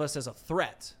think of us as a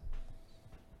threat.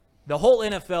 The whole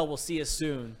NFL will see us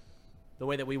soon the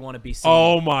way that we want to be seen.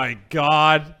 Oh, my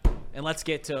God. And let's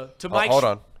get to Mike.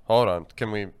 Hold on.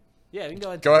 Can we? Yeah, you can go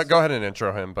ahead. Go ahead and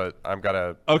intro him, but I'm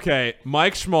gonna. Okay,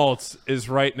 Mike Schmaltz is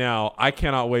right now. I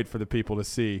cannot wait for the people to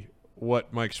see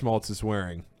what Mike Schmaltz is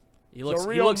wearing. He looks He's a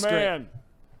real man.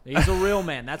 Great. He's a real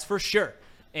man, that's for sure.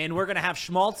 And we're gonna have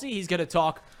Schmaltzy. He's gonna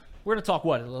talk. We're gonna talk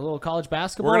what? A little college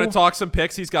basketball. We're going to talk some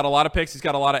picks. He's got a lot of picks. He's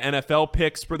got a lot of NFL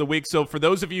picks for the week. So for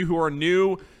those of you who are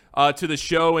new to the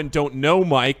show and don't know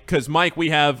Mike, because Mike, we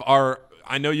have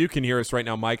I know you can hear us right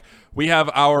now, Mike. We have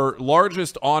our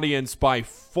largest audience by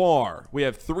far. We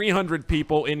have 300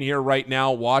 people in here right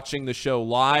now watching the show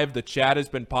live. The chat has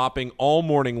been popping all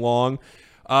morning long.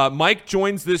 Mike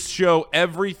joins this show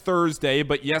every Thursday,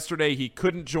 but yesterday he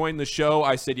couldn't join the show.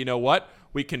 I said, you know what?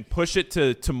 We can push it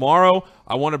to tomorrow.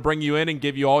 I want to bring you in and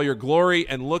give you all your glory.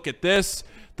 And look at this.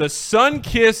 The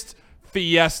Sun-Kissed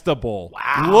Fiesta Bowl.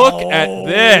 Wow. Look at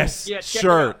this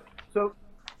shirt. So,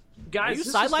 guys, Are you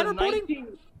this sideline is reporting?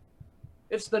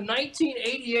 It's the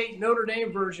 1988 Notre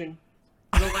Dame version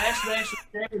of the last national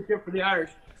championship for the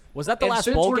Irish. Was that the And last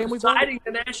since bowl we're game we won? deciding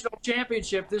the national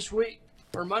championship this week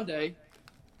or Monday,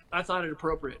 I thought it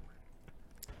appropriate.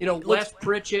 You know, Les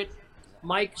Pritchett,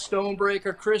 Mike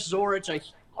Stonebreaker, Chris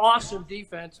Zorich, awesome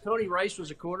defense. Tony Rice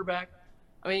was a quarterback.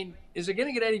 I mean, is it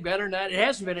going to get any better than that? It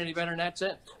hasn't been any better than that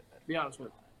since, to be honest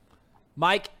with you.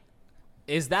 Mike,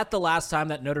 is that the last time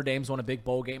that Notre Dame's won a big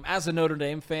bowl game? As a Notre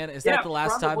Dame fan, is that the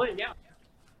last probably, time? Yeah.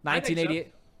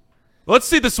 1988? Let's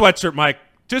see the sweatshirt, Mike.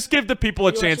 Just give the people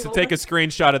a You chance to want take a to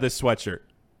screenshot of this sweatshirt.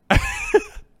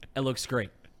 It looks great.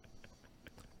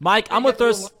 Mike, I'm gonna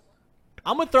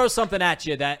throw something at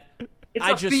you that It's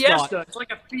I a just fiesta. thought. It's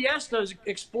like a fiesta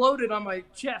exploded on my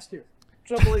chest here.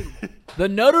 It's unbelievable. The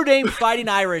Notre Dame Fighting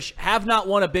Irish have not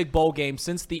won a big bowl game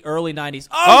since the early 90s.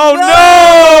 Oh,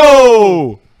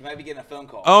 no! He might be getting a phone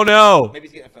call. Oh, no. Maybe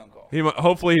he's getting a phone call.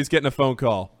 Hopefully he's getting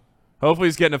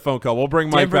a phone call. We'll bring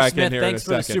Mike Denver back Smith, in here in a thanks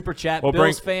for the second. super chat. We'll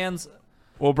Bills fans,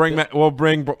 We'll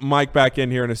bring Mike back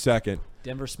in here in a second.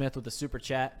 Denver Smith with the super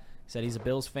chat said he's a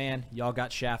Bills fan. Y'all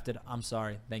got shafted. I'm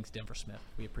sorry. Thanks, Denver Smith.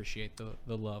 We appreciate the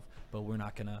love, but we're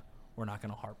not gonna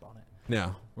harp on it.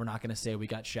 No. We're not gonna say we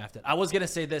got shafted. I was gonna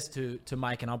say this to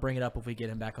Mike, and I'll bring it up if we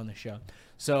get him back on the show.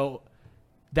 So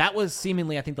that was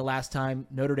seemingly, I think, the last time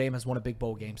Notre Dame has won a big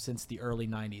bowl game since the early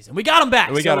 90s, and we got him back.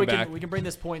 We can bring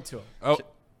this point to him. Oh,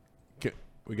 okay.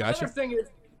 We got Another you. thing is,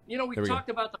 you know, we talked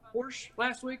about the Porsche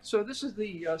last week, so this is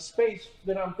the space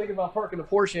that I'm thinking about parking the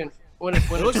Porsche in when it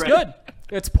It looks ready. good.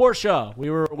 It's Porsche. We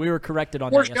were corrected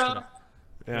on that Porsche. yesterday.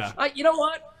 Yeah. You know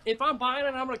what? If I'm buying it,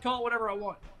 I'm going to call it whatever I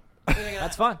want.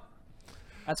 That's fine.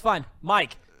 That's fine.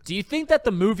 Mike, do you think that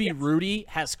the movie Rudy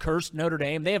has cursed Notre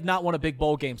Dame? They have not won a big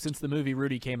bowl game since the movie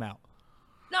Rudy came out.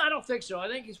 No, I don't think so. I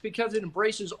think it's because it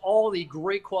embraces all the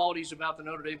great qualities about the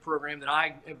Notre Dame program that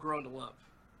I have grown to love.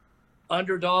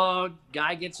 Underdog,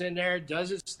 guy gets in there, does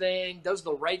his thing, does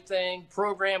the right thing,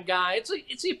 program guy. It's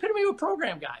the epitome of a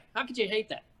program guy. How could you hate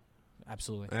that?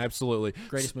 Absolutely.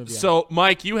 Greatest movie So,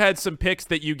 Mike, you had some picks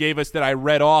that you gave us that I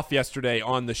read off yesterday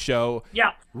on the show.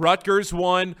 Yeah. Rutgers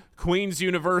won. Queens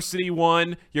University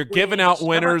won. You're giving out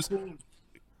winners.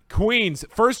 Queens,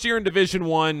 first year in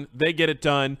Division I, they get it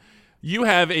done. You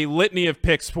have a litany of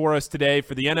picks for us today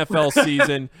for the NFL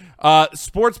season.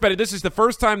 Sports betting, this is the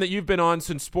first time that you've been on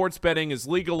since sports betting is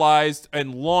legalized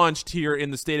and launched here in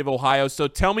the state of Ohio. So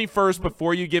tell me first,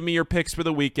 before you give me your picks for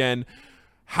the weekend,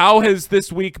 how has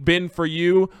this week been for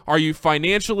you? Are you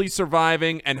financially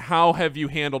surviving, and how have you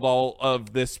handled all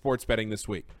of this sports betting this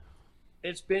week?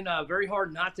 It's been very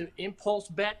hard not to impulse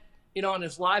bet, on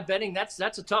this live betting. That's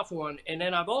a tough one. And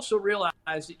then I've also realized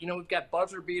that, we've got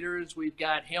buzzer beaters, we've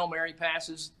got Hail Mary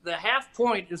passes. The half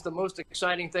point is the most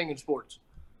exciting thing in sports,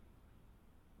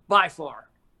 by far.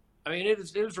 I mean, it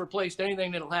has replaced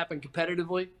anything that'll happen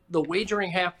competitively. The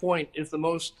wagering half point is the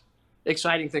most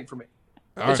exciting thing for me.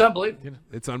 It's unbelievable.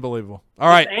 It's unbelievable. All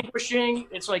right. It's anguishing.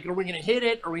 It's like, are we going to hit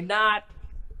it? Are we not?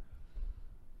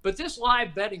 But this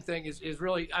live betting thing is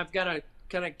really, I've got to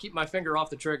kind of keep my finger off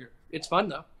the trigger. It's fun,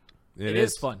 though. It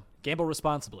is fun. Gamble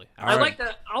responsibly. I like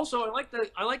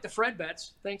the Fred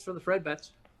bets. Thanks for the Fred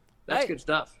bets. That's good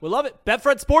stuff. We love it.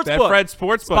 Betfred Sportsbook. Betfred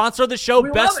Sportsbook. Sponsor of the show. We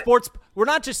Best love it. sports. We're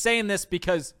not just saying this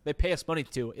because they pay us money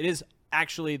to. It is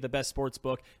actually the best sports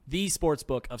book, the sports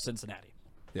book of Cincinnati.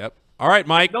 Yep. All right,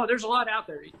 Mike. No, there's a lot out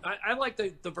there. I like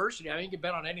the diversity. I mean, you can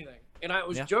bet on anything. And I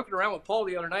was joking around with Paul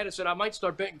the other night. I said I might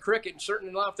start betting cricket, and certain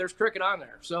enough, there's cricket on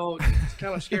there. So it's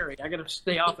kind of scary. I got to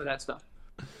stay off of that stuff.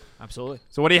 Absolutely.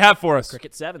 So what do you have for us?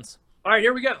 Cricket sevens. All right,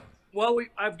 here we go. Well,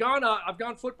 I've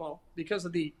gone football because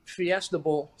of the Fiesta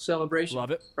Bowl celebration. Love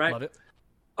it. Right? Love it.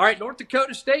 All right, North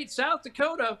Dakota State, South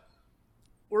Dakota.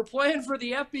 We're playing for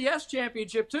the FBS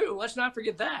championship too. Let's not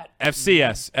forget that.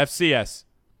 FCS. FCS,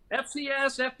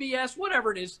 FBS,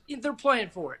 whatever it is, they're playing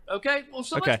for it. Okay? Well,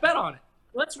 so let's bet on it.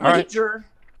 Let's wager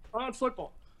on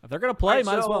football. If they're going to play,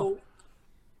 might as well.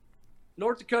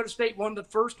 North Dakota State won the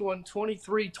first one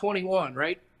 23-21,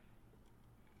 right?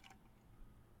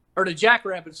 Or the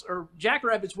Jackrabbits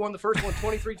won the first one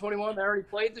 23-21. They already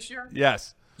played this year?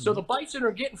 Yes. So the Bison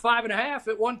are getting 5.5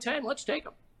 at 110. Let's take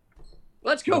them.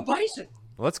 Let's go Bison.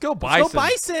 Let's go Bison. Let's go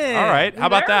Bison. All right. How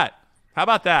about that? How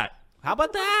about that?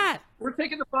 We're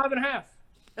taking the 5.5.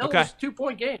 That Okay. was a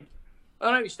 2-point game. I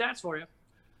don't have any stats for you.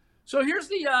 So here's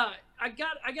the I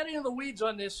got into the weeds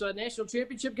on this national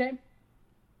championship game.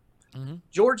 Mm-hmm.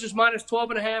 Georgia's minus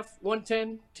 12.5,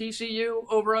 110. TCU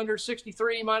over under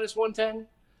 63 minus 110.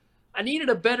 I needed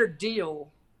a better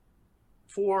deal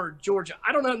for Georgia.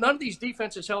 I don't know. None of these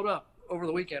defenses held up over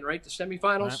the weekend, right? The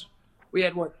semifinals. Right. We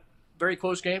had very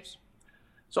close games.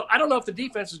 So I don't know if the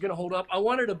defense is going to hold up. I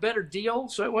wanted a better deal,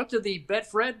 so I went to the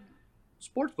Betfred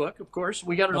Sportsbook, of course.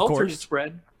 We got an alternate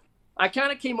spread. I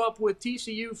kind of came up with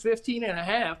TCU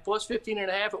 15.5 plus 15.5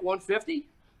 at 150. I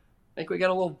think we got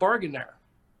a little bargain there.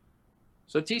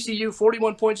 So TCU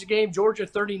 41 points a game, Georgia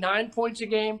 39 points a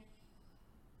game.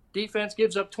 Defense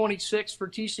gives up 26 for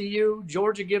TCU.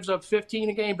 Georgia gives up 15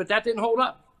 a game, but that didn't hold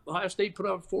up. Ohio State put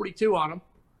up 42 on them.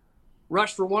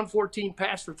 Rushed for 114,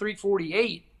 passed for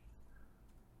 348.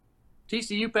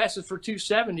 TCU passes for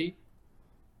 270.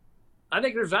 I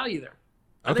think there's value there.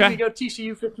 I think we go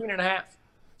TCU 15.5.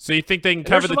 So you think they can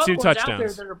cover the 2 touchdowns? Out there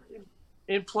that are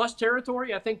in plus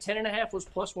territory. I think 10.5 was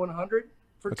plus 100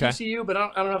 for TCU, but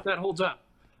I don't know if that holds up.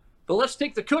 But let's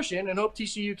take the cushion and hope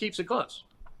TCU keeps it close.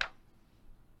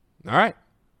 All right.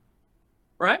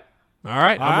 Right? All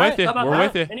right. I'm with you. We're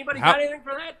with you. Anybody got anything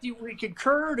for that? Do we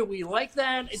concur? Do we like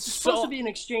that? It's supposed to be an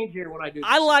exchange here when I do this.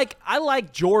 I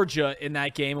like Georgia in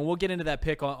that game, and we'll get into that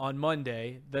pick on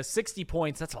Monday. The 60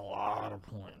 points, that's a lot of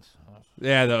points.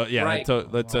 Yeah, right.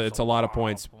 it's a lot of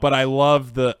points. But I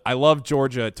love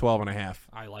Georgia at 12.5.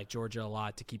 I like Georgia a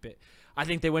lot to keep it. I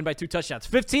think they win by 2 touchdowns.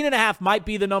 15.5 might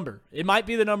be the number. It might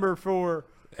be the number for.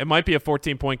 It might be a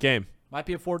 14-point game. Might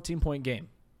be a 14-point game.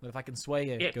 But if I can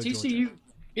sway it, go TCU. Georgia.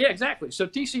 Yeah, exactly. So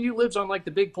TCU lives on like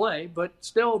the big play, but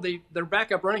still their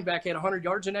backup running back had 100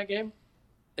 yards in that game,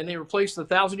 and they replaced the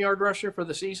 1,000-yard rusher for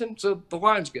the season. So the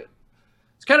line's good.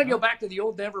 It's kind of go back to the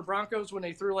old Denver Broncos when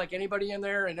they threw like anybody in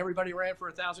there and everybody ran for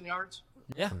 1,000 yards.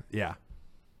 Yeah.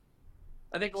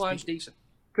 I think the line's decent.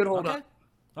 Could hold up.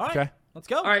 All right. Okay. Let's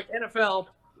go. All right, NFL.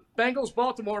 Bengals,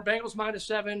 Baltimore. Bengals minus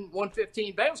 7,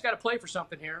 115. Bengals got to play for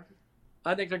something here.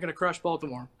 I think they're going to crush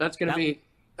Baltimore. That's going to be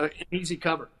an easy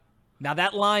cover. Now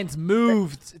that line's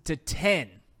moved to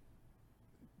 10.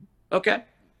 Okay.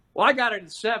 Well, I got it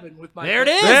at 7 with my. There it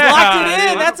is. Yeah. Locked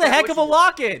it in. That's a heck of a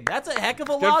lock-in. That's a heck of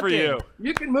a lock-in. Good for you.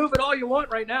 You can move it all you want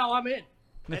right now. I'm in.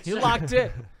 You locked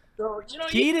it. So,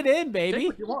 Keyed it in, baby. Take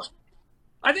what you want.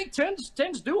 I think 10's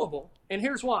doable, and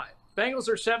here's why. Bengals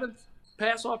are 7th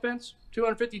pass offense,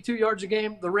 252 yards a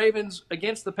game. The Ravens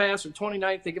against the pass are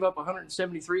 29th. They give up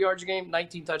 173 yards a game,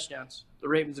 19 touchdowns. The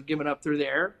Ravens have given up through the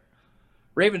air.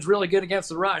 Ravens really good against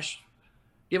the rush.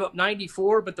 Give up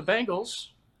 94, but the Bengals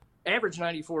average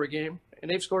 94 a game,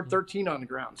 and they've scored 13 on the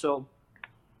ground. So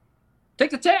take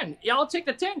the 10. Yeah, I'll take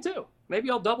the 10 too. Maybe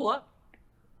I'll double up.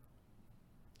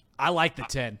 I like the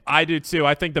 10. I do too.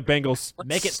 I think the Bengals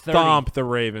Make it 30. stomp the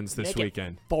Ravens this Make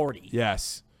weekend. It 40.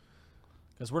 Yes.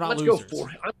 Because we're not Let's losers. go for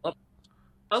it.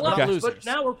 I love Okay. this, but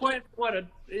now we're playing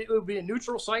it would be a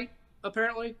neutral site,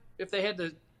 apparently, if they had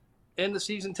to end the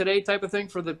season today type of thing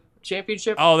for the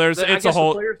championship. Oh, it's a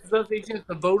whole. The Players Association has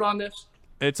to vote on this.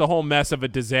 It's a whole mess of a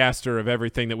disaster of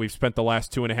everything that we've spent the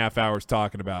last 2.5 hours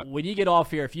talking about. When you get off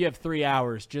here, if you have 3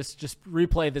 hours, just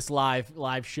replay this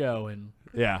live show, and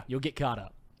you'll get caught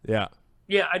up. Yeah.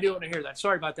 Yeah, I do want to hear that.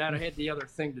 Sorry about that. I had the other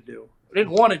thing to do. I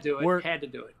didn't want to do it. Had to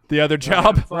do it. The other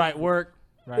job? Right, work.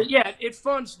 Right. But yeah, it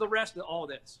funds the rest of all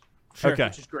this. Sure. Okay.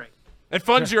 Which is great. It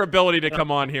funds your ability to come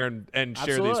on here and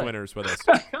share these winners with us.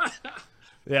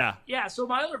 Yeah. Yeah, so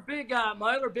my other big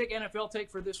NFL take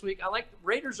for this week, I like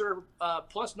Raiders are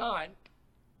 +9.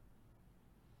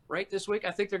 Right, this week?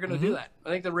 I think they're going to do that. I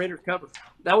think the Raiders cover.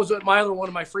 That was my other one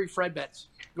of my free Fred bets,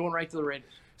 going right to the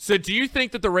Raiders. So do you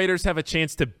think that the Raiders have a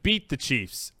chance to beat the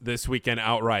Chiefs this weekend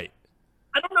outright?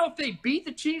 I don't know. know if they beat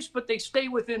the Chiefs, but they stay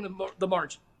within the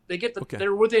margin. Okay.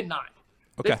 They're within 9.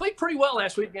 Okay. They played pretty well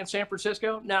last week against San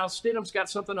Francisco. Now, Stidham's got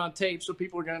something on tape, so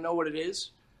people are going to know what it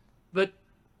is. But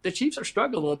the Chiefs are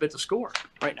struggling a little bit to score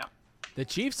right now. The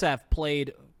Chiefs have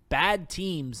played bad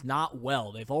teams not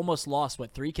well. They've almost lost,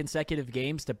 3 consecutive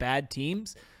games to bad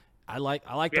teams. I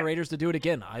like the Raiders to do it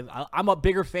again. I'm a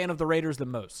bigger fan of the Raiders than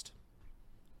most.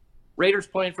 Raiders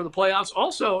playing for the playoffs.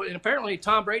 Also, and apparently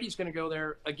Tom Brady's going to go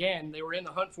there again. They were in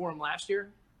the hunt for him last year.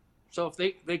 So if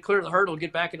they clear the hurdle,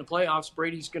 get back in the playoffs,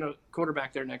 Brady's going to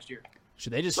quarterback there next year.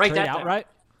 Should they just trade outright?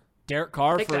 Derek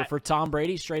Carr for Tom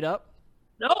Brady straight up?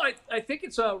 No, I think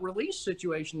it's a release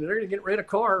situation. They're going to get rid of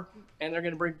Carr, and they're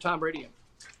going to bring Tom Brady in.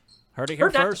 Heard it here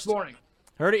Heard that first. this morning.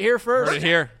 Heard it here first. Heard it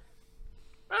here.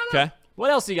 Okay.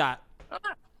 What else you got?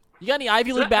 You got any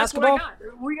Ivy League basketball? That's what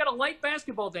I got. We got a light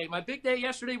basketball day. My big day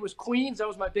yesterday was Queens. That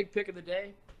was my big pick of the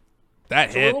day.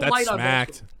 That hit. That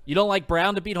smacked. You don't like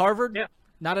Brown to beat Harvard? Yeah.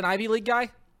 Not an Ivy League guy?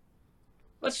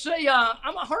 Let's say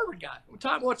I'm a Harvard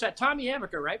guy. What's that? Tommy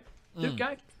Amaker, right? Duke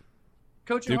guy?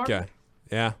 Coaching Duke Harvard?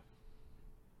 guy. Yeah.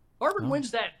 Harvard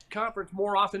wins that conference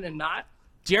more often than not.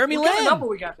 Jeremy What kind Lin. of number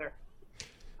we got there?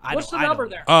 What's the number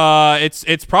there?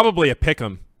 It's probably a pick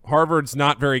 'em. Harvard's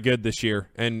not very good this year,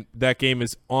 and that game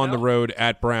is on the road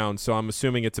at Brown, so I'm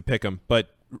assuming it's a pick 'em. But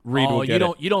Reid will get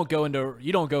it. You don't go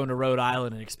into Rhode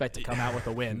Island and expect to come out with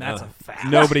a win. That's a fact.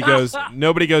 Nobody goes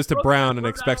to Brown and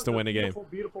expects to win a game.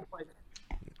 Beautiful place.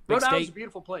 Rhode Island's a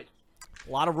beautiful place.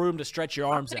 A lot of room to stretch your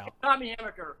arms out. Tommy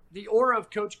Amaker, the aura of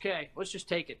Coach K. Let's just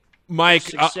take it. Mike,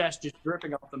 success just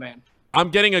dripping off the man. I'm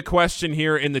getting a question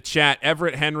here in the chat.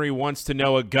 Everett Henry wants to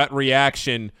know a gut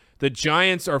reaction. The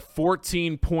Giants are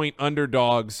 14-point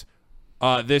underdogs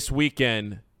this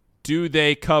weekend. Do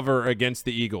they cover against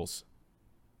the Eagles?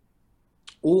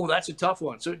 Oh, that's a tough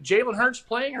one. So Jalen Hurts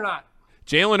playing or not?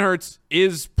 Jalen Hurts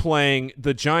is playing.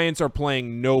 The Giants are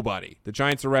playing nobody. The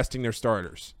Giants are resting their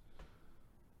starters.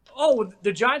 Oh,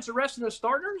 the Giants are resting the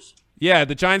starters? Yeah,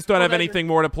 the Giants don't have anything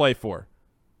more to play for.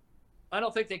 I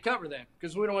don't think they cover that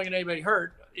because we don't want to get anybody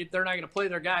hurt. If they're not going to play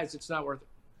their guys, it's not worth it.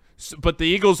 So, but the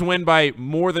Eagles win by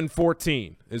more than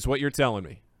 14 is what you're telling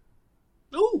me.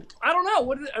 Ooh, I don't know.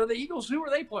 What are the Eagles? Who are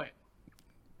they playing?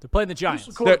 They're playing the Giants.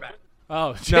 Who's the quarterback?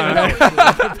 No.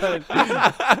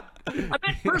 I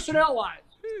meant personnel-wise.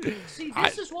 See,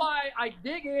 this is why I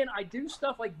dig in. I do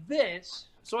stuff like this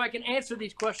so I can answer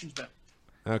these questions better.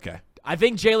 Okay. I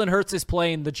think Jalen Hurts is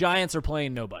playing. The Giants are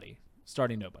playing nobody.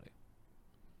 Starting nobody.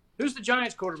 Who's the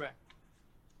Giants quarterback?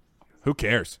 Who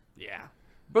cares? Yeah.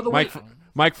 For the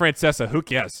Mike Francesa, who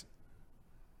cares?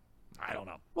 I don't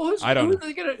know. Well, who's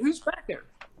back there?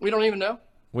 We don't even know.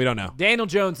 We don't know. Daniel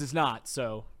Jones is not,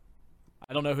 so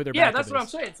I don't know who they're Yeah, backup that's what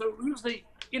is. I'm saying. So who's the,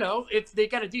 if they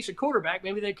got a decent quarterback,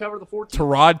 maybe they cover the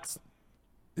 14.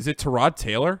 Is it Tyrod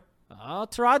Taylor? Oh,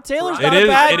 Tyrod Taylor's It not is. a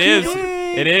bad It is.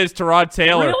 QB. It is Tyrod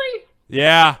Taylor. Really?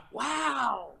 Yeah.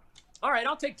 Wow. All right,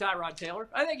 I'll take Tyrod Taylor.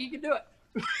 I think he can do it.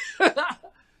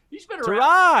 He's been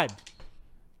around. Tyrod.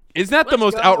 Isn't that the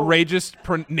most go. outrageous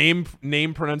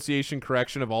name pronunciation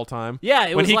correction of all time? Yeah,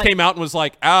 it when was he like- came out and was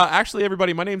like, actually,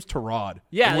 everybody, my name's Tyrod.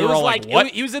 Yeah, And we it were was all like what?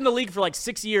 he was in the league for like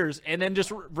 6 years and then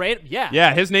just ran. Yeah.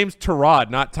 Yeah, his name's Tyrod,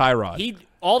 not Tyrod. He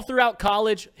all throughout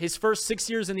college, his first 6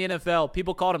 years in the NFL,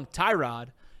 people called him Tyrod.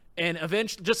 And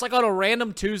eventually, just like on a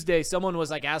random Tuesday, someone was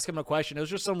like asking him a question. It was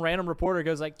just some random reporter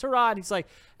goes like, Tyrod. He's like,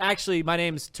 actually, my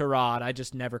name's Tyrod. I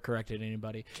just never corrected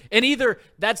anybody. And either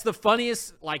that's the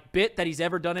funniest like bit that he's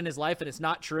ever done in his life and it's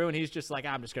not true. And he's just like,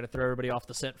 I'm just going to throw everybody off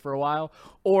the scent for a while.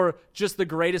 Or just the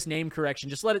greatest name correction.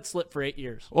 Just let it slip for 8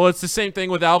 years. Well, it's the same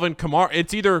thing with Alvin Kamara.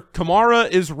 It's either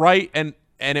Kamara is right and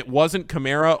it wasn't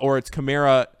Kamara, or it's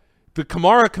Kamara. The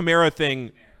Kamara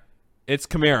thing, it's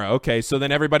Kamara. Okay, so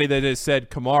then everybody that has said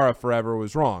Kamara forever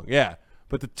was wrong. Yeah,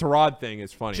 but the Tyrod thing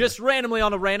is funny. Just randomly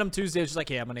on a random Tuesday, it's just like,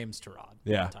 yeah, my name's Tyrod.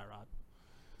 Yeah. I'm Tyrod.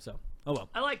 So, oh well.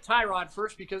 I like Tyrod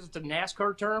first because it's a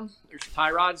NASCAR term. There's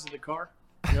Tyrods in the car.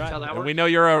 That's how that and works. we know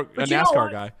you're a But you know NASCAR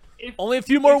what? guy. Only a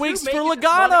few more if weeks you're for making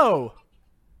this money- Logano.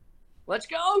 Let's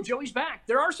go. Joey's back.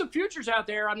 There are some futures out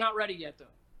there. I'm not ready yet,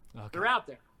 though. Okay. They're out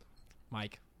there.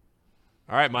 Mike,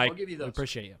 All right, Mike. I'll give you we those.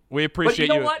 appreciate you. We But appreciate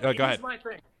you know what? Go Here's ahead. my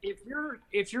thing.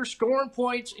 If you're scoring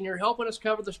points and you're helping us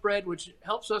cover the spread, which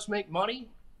helps us make money,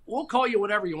 we'll call you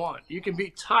whatever you want. You can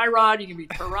be Tyrod, you can be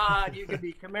Tyrod, you can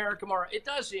be Kamara. It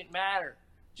doesn't matter.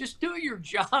 Just do your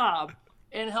job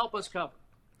and help us cover.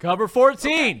 Cover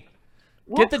 14.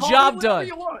 We'll Get the call job you whatever done.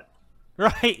 You want.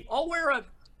 Right. I'll wear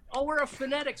a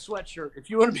phonetic sweatshirt. If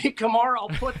you want to be Kamara, I'll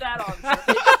put that on.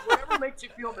 Whatever makes you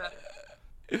feel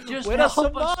better. Just Win us help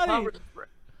some us money. cover the spread.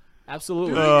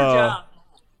 Absolutely. Do your job.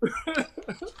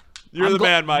 You're the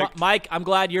man, Mike. Mike, I'm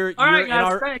glad you're All right, in guys.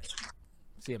 our. Thanks.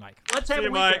 See you, Mike. Let's have See a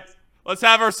you, weekend. Mike. Let's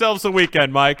have ourselves a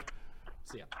weekend, Mike.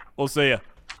 See ya. We'll see you.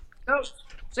 No,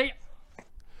 see ya.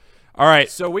 All right.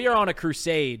 So we are on a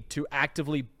crusade to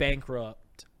actively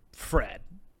bankrupt Fred.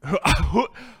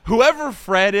 Whoever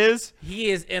Fred is,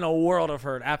 He is in a world of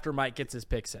hurt after Mike gets his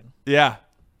picks in. yeah.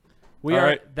 We All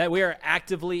are right. we are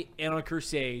actively in a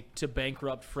crusade to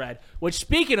bankrupt Fred. Which,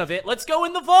 speaking of it, let's go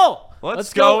in the vault.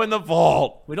 Let's go in the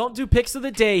vault. We don't do picks of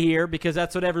the day here because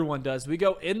that's what everyone does. We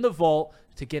go in the vault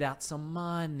to get out some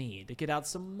money.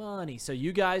 So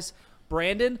you guys,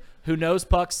 Brandon, who knows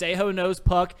puck, Seho knows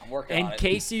puck, working and on it.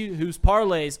 Casey, whose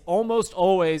parlays almost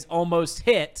always almost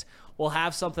hit, will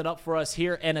have something up for us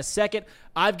here in a second.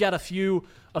 I've got a few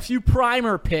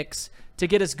primer picks to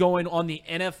get us going on the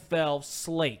NFL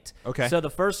slate. Okay. So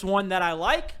the first one that I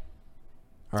like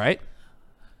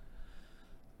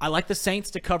the Saints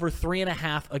to cover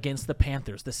 3.5 against the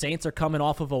Panthers. The Saints are coming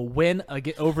off of a win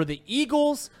over the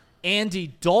Eagles. Andy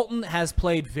Dalton has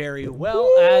played very well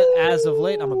as of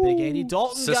late. I'm a big Andy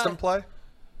Dalton System guy. play?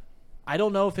 I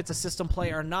don't know if it's a system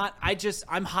play or not.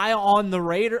 I'm high on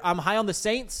the I'm high on the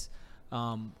Saints.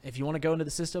 If you want to go into the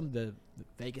system, the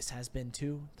Vegas has been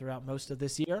too throughout most of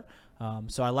this year.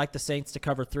 So I like the Saints to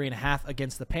cover 3.5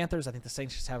 against the Panthers. I think the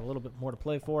Saints just have a little bit more to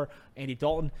play for. Andy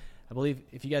Dalton, I believe,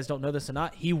 if you guys don't know this or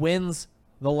not, he wins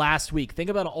the last week. Think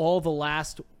about all the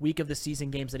last week of the season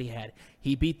games that he had.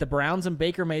 He beat the Browns and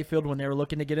Baker Mayfield when they were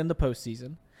looking to get in the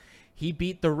postseason. He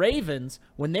beat the Ravens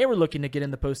when they were looking to get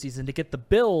in the postseason to get the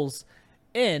Bills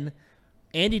in.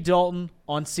 Andy Dalton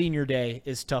on senior day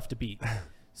is tough to beat.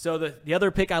 So the other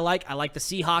pick I like the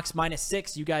Seahawks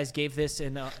 -6. You guys gave this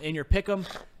in your pick'em.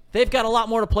 They've got a lot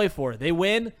more to play for. They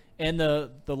win, and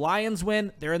the Lions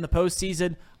win. They're in the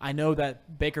postseason. I know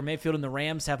that Baker Mayfield and the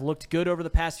Rams have looked good over the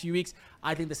past few weeks.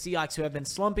 I think the Seahawks, who have been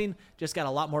slumping, just got a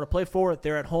lot more to play for.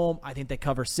 They're at home. I think they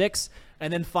cover 6.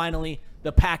 And then finally,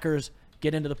 the Packers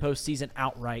get into the postseason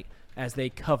outright as they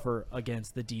cover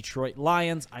against the Detroit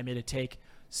Lions. I made a take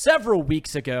several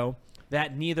weeks ago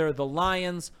that neither the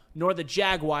Lions nor the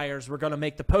Jaguars were going to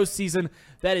make the postseason.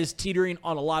 That is teetering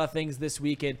on a lot of things this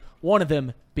weekend, one of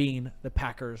them being the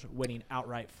Packers winning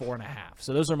outright 4.5.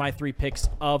 So those are my 3 picks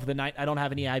of the night. I don't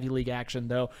have any Ivy League action,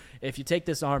 though. If you take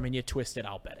this arm and you twist it,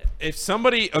 I'll bet it. If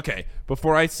somebody, okay,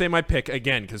 before I say my pick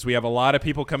again, because we have a lot of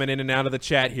people coming in and out of the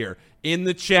chat here. In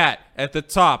the chat at the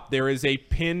top, there is a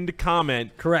pinned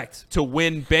comment. Correct. To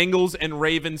win Bengals and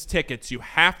Ravens tickets. You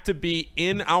have to be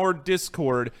in our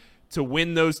Discord to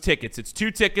win those tickets. It's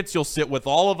 2 tickets. You'll sit with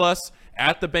all of us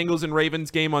at the Bengals and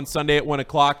Ravens game on Sunday at 1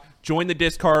 o'clock. Join the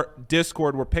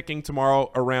Discord. We're picking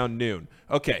tomorrow around noon.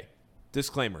 Okay,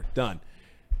 disclaimer, done.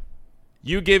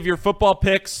 You give your football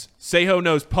picks. Seho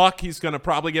knows puck. He's going to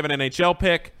probably give an NHL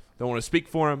pick. Don't want to speak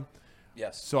for him.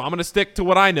 Yes. So I'm going to stick to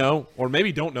what I know, or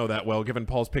maybe don't know that well, given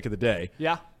Paul's pick of the day.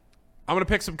 Yeah. I'm going to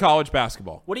pick some college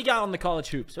basketball. What do you got on the college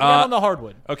hoops? What do you got on the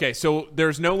hardwood? Okay, so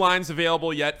there's no lines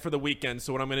available yet for the weekend,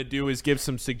 so what I'm going to do is give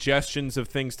some suggestions of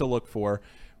things to look for.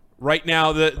 Right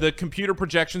now, the computer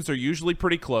projections are usually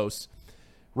pretty close.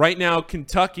 Right now,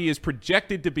 Kentucky is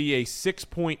projected to be a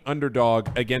 6-point underdog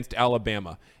against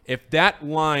Alabama. If that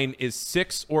line is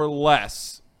 6 or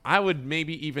less, I would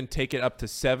maybe even take it up to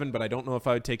 7, but I don't know if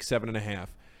I would take 7.5.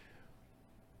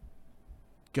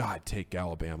 God, take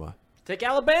Alabama. Take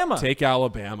Alabama. Take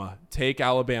Alabama. Take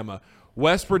Alabama.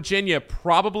 West Virginia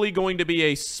probably going to be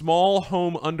a small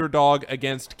home underdog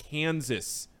against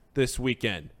Kansas this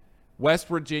weekend. West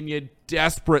Virginia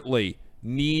desperately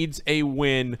needs a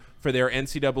win for their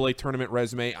NCAA tournament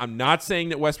resume. I'm not saying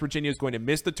that West Virginia is going to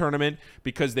miss the tournament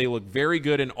because they look very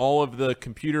good in all of the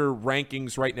computer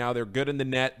rankings right now. They're good in the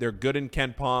net. They're good in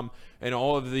KenPom and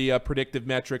all of the predictive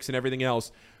metrics and everything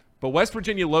else. But West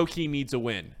Virginia low-key needs a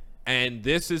win. And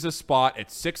this is a spot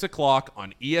at 6 o'clock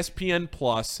on ESPN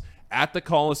Plus at the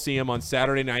Coliseum on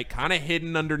Saturday night, kind of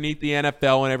hidden underneath the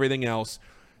NFL and everything else,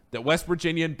 that West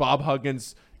Virginia and Bob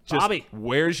Huggins just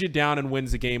wears you down and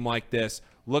wins a game like this.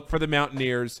 Look for the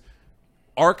Mountaineers.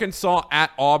 Arkansas at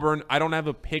Auburn. I don't have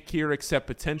a pick here except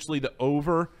potentially the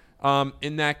over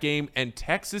in that game. And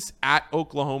Texas at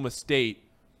Oklahoma State.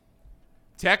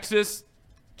 Texas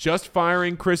just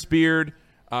firing Chris Beard.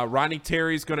 Rodney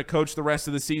Terry's going to coach the rest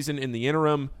of the season in the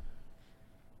interim.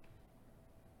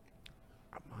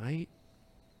 The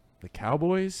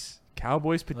Cowboys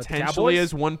potentially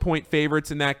as 1-point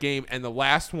favorites in that game. And the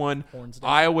last one,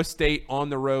 Iowa State on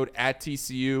the road at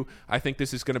TCU. I think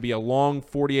this is going to be a long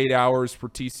 48 hours for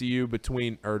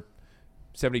TCU or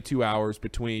 72 hours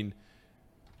between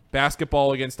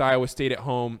basketball against Iowa State at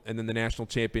home, and then the national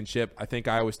championship. I think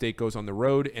Iowa State goes on the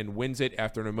road and wins it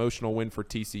after an emotional win for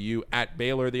TCU at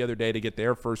Baylor the other day to get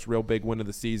their first real big win of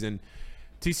the season.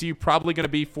 TCU probably going to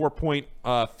be 4-point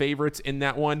favorites in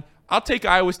that one. I'll take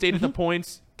Iowa State at the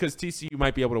points because TCU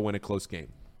might be able to win a close game.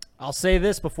 I'll say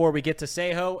this before we get to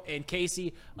Seho and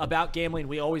Casey about gambling.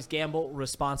 We always gamble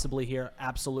responsibly here.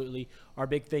 Absolutely. Our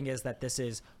big thing is that this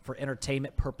is for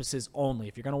entertainment purposes only.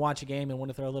 If you're going to watch a game and want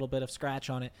to throw a little bit of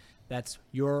scratch on it, that's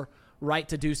your right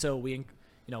to do so. We,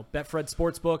 Betfred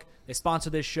Sportsbook, they sponsor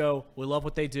this show. We love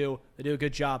what they do. They do a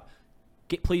good job.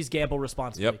 Please gamble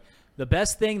responsibly. Yep. The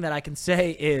best thing that I can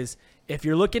say is if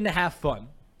you're looking to have fun,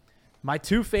 my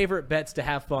two favorite bets to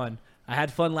have fun, I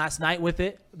had fun last night with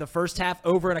it. The first half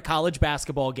over in a college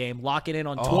basketball game, locking in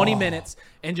on 20 minutes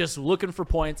and just looking for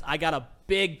points. I got a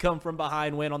big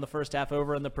come-from-behind win on the first half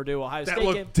over in the Purdue-Ohio State game.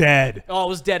 That looked dead. Oh, it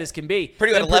was dead as can be.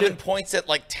 Purdue had 11 points at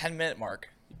 10-minute mark.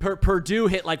 Purdue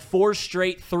hit 4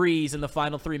 straight threes in the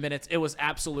final 3 minutes. It was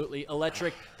absolutely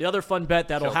electric. The other fun bet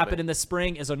that'll happen in the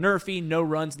spring is a Nerfy, no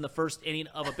runs in the first inning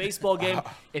of a baseball game.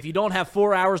 If you don't have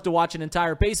 4 hours to watch an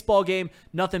entire baseball game,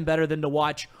 nothing better than to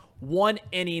watch one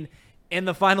inning. And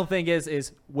the final thing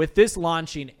is with this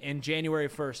launching in January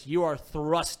 1st, you are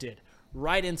thrusted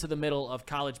right into the middle of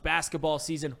college basketball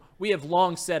season. We have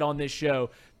long said on this show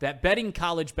that betting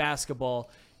college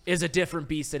basketball is a different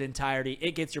beast in entirety.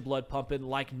 It gets your blood pumping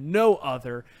like no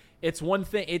other. It's one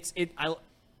thing.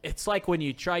 It's like when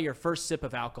you try your first sip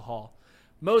of alcohol.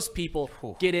 Most people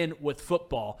get in with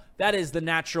football. That is the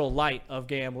natural light of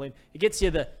gambling. It gets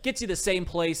you the same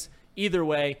place either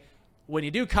way. When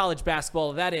you do college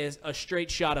basketball, that is a straight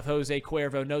shot of Jose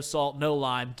Cuervo, no salt, no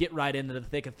lime. Get right into the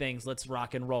thick of things. Let's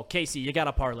rock and roll. Casey, you got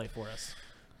a parlay for us.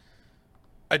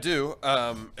 I do.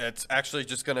 It's actually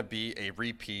just going to be a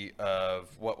repeat of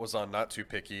what was on Not Too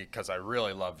Picky because I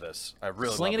really love this. I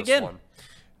really Sling love it this again. one.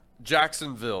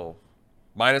 Jacksonville,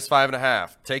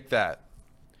 -5.5. Take that.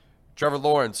 Trevor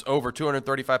Lawrence, over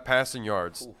 235 passing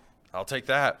yards. Ooh. I'll take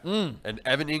that. And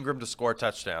Evan Ingram to score a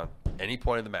touchdown any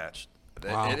point of the match.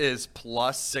 Wow. It is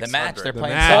plus 600. The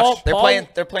match. They're playing.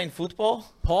 They're playing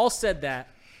football. Paul said that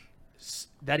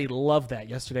he loved that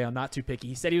yesterday on Not Too Picky.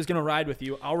 He said he was going to ride with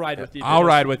you. I'll ride with you. I'll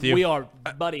ride with you. We are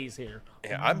buddies here.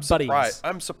 Yeah, I'm buddies. surprised.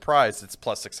 I'm surprised it's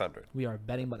plus 600. We are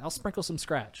betting, but I'll sprinkle some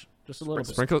scratch, just a little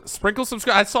bit. Sprinkle some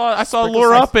scratch. I saw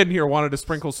Lure Up in here wanted to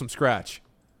sprinkle some scratch.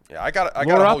 Yeah, I got a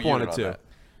Lure whole Up unit wanted on to. that.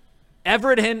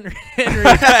 Everett Henry.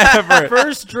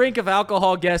 First drink of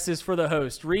alcohol guesses for the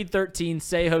host. Reid 13,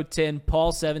 Seho 10,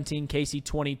 Paul 17, Casey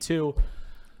 22.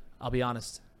 I'll be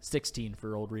honest, 16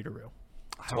 for old Readeroo.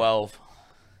 12.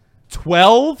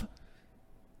 12?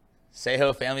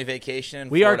 Seho family vacation.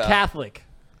 We are Catholic.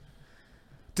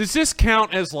 Does this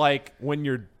count as when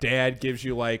your dad gives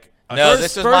you a no,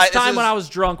 first time when I was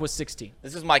drunk was 16.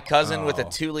 This is my cousin with a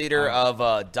 2-liter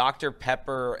of Dr.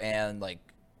 Pepper and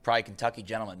probably Kentucky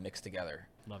Gentleman mixed together.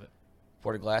 Love it.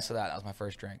 Poured a glass of that. That was my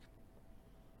first drink.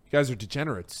 You guys are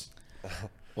degenerates.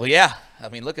 Well, yeah. I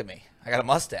mean, look at me. I got a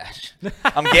mustache.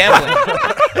 I'm gambling.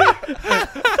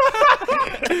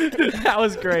 That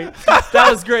was great. That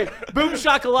was great. Boom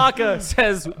Shakalaka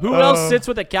says, who else sits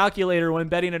with a calculator when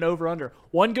betting an over-under?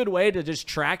 One good way to just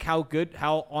track how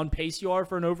on pace you are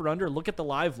for an over-under, look at the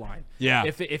live line. Yeah.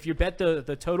 If you bet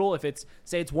the total, if it's,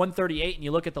 say it's 138 and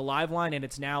you look at the live line and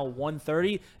it's now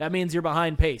 130, that means you're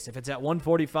behind pace. If it's at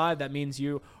 145, that means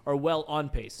you are well on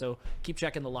pace. So keep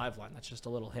checking the live line. That's just a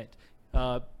little hint.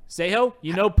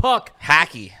 Seho, puck.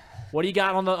 Hacky. What do you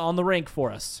got on the rink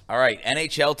for us? All right,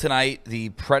 NHL tonight. The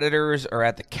Predators are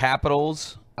at the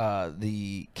Capitals.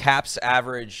 The Caps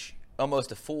average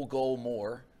almost a full goal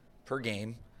more per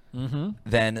game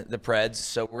than the Preds.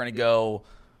 So we're going to go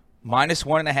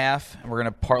 -1.5, and we're going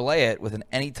to parlay it with an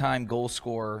anytime goal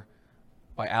scorer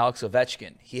by Alex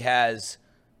Ovechkin. He has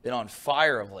been on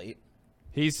fire of late.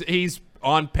 He's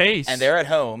on pace. And they're at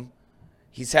home.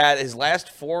 He's had his last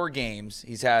 4 games.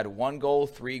 He's had 1 goal,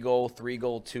 3 goal, 3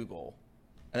 goal, 2 goal,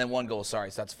 and then 1 goal.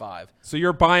 Sorry, so that's 5. So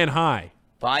you're buying high.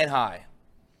 Buying high.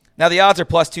 Now the odds are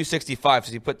plus 265. So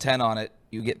if you put 10 on it,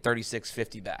 you get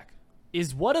 36.50 back.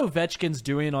 Is what Ovechkin's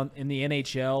doing in the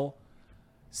NHL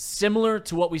similar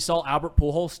to what we saw Albert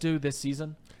Pujols do this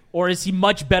season, or is he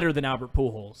much better than Albert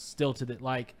Pujols still to the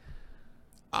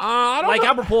I don't know.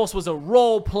 Albert Pujols was a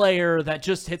role player that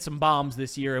just hit some bombs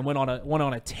this year and went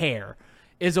on a tear.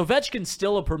 Is Ovechkin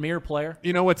still a premier player?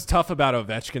 You know what's tough about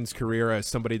Ovechkin's career as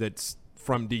somebody that's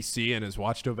from D.C. and has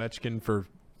watched Ovechkin for,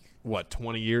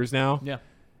 20 years now? Yeah.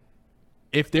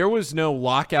 If there was no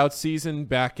lockout season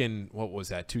back in,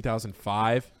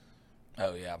 2005?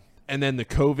 Oh, yeah. And then the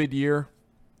COVID year,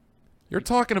 you're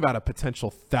talking about a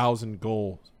potential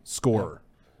 1,000-goal scorer.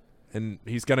 And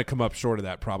he's going to come up short of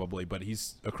that probably, but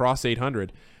he's across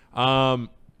 800. To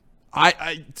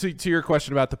your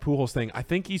question about the Pujols thing, I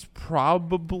think he's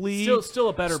probably still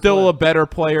a better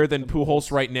player than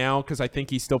Pujols right now, because I think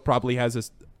he still probably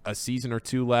has a season or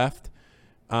two left,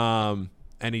 and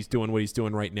he's doing what he's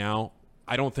doing right now.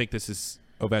 I don't think this is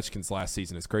Ovechkin's last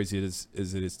season, as crazy as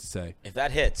it is to say. If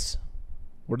that hits,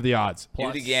 what are the odds?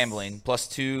 due to gambling, plus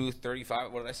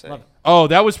 235. What did I say? Oh,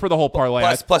 that was for the whole parlay.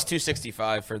 Plus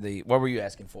 265 for the. What were you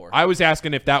asking for? I was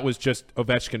asking if that was just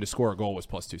Ovechkin to score a goal was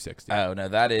plus 260. Oh no,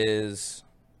 that is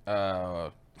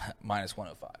minus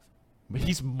 105.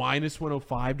 He's minus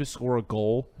 105 to score a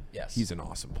goal. Yes, he's an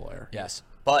awesome player. Yes,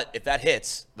 but if that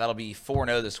hits, that'll be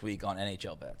 4-0 this week on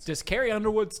NHL bets. Does Carrie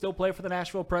Underwood still play for the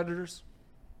Nashville Predators?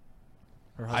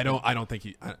 I don't think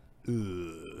he.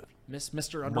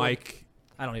 Mr. Underwood. Mike.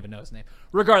 I don't even know his name.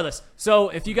 Regardless, so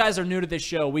if you guys are new to this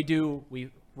show,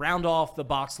 we round off the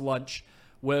box lunch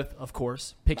with, of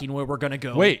course, picking where we're going to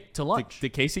go to lunch.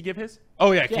 Did Casey give his?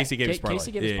 Oh, yeah, Casey gave his parlay.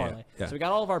 Casey gave his parlay. Yeah. So we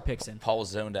got all of our picks in. Paul was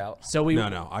zoned out. So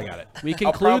No, I got it. We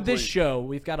conclude this show.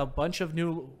 We've got a bunch of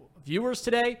new viewers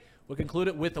today. We'll conclude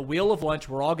it with a wheel of lunch.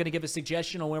 We're all going to give a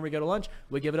suggestion on where we go to lunch.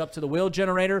 We give it up to the wheel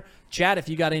generator. Chat, if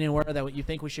you got anywhere that you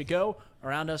think we should go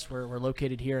around us, we're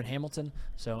located here in Hamilton.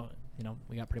 So,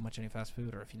 we got pretty much any fast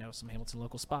food, or if you know some Hamilton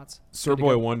local spots. Sir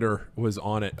Boy Wonder was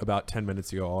on it about 10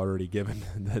 minutes ago, already given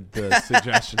the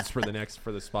suggestions for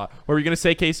the spot. What were you going to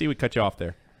say, Casey? We cut you off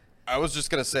there. I was just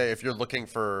going to say, if you're looking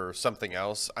for something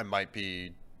else, I might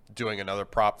be doing another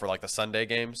prop for like the Sunday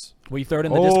games. Will you throw it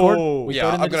in the Discord?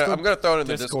 I'm gonna throw it in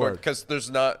the Discord because there's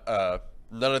not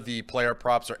none of the player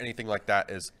props or anything like that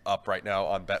is up right now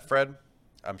on Betfred.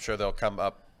 I'm sure they'll come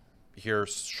up here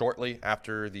shortly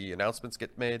after the announcements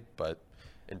get made, but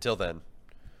until then.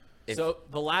 So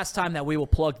the last time that we will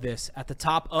plug this at the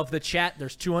top of the chat,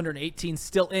 there's 218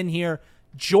 still in here.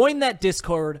 Join that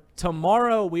Discord.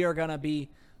 Tomorrow we are gonna be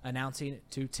announcing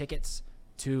 2 tickets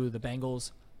to the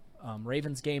Bengals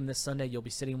Ravens game this Sunday. You'll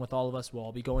be sitting with all of us. We'll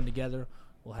all be going together.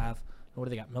 We'll have, what do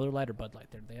they got, Miller Lite or Bud Light?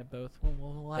 They have both.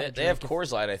 We'll have they have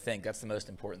Coors Light, I think. That's the most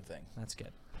important thing. That's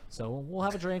good. So we'll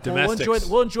have a drink. Domestics.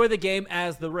 We'll enjoy the game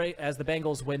as the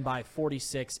Bengals win by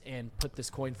 46 and put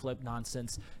this coin flip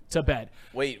nonsense to bed.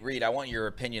 Wait, Reid, I want your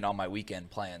opinion on my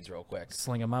weekend plans real quick.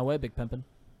 Sling 'em my way, Big Pimpin'.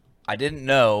 I didn't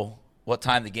know what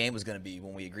time the game was going to be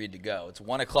when we agreed to go. It's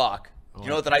 1 o'clock. Do you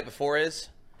know what the night before is?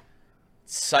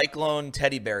 Cyclone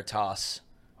teddy bear toss.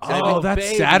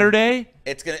 That's Saturday?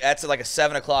 That's like a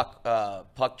 7 o'clock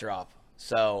puck drop.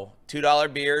 So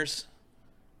 $2 beers.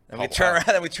 Then we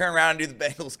turn around and do the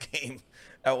Bengals game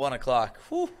at 1 o'clock.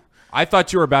 Whew. I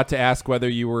thought you were about to ask whether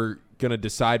you were going to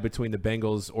decide between the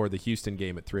Bengals or the Houston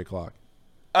game at 3 o'clock.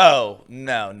 Oh,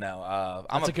 no.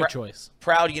 I'm a good choice.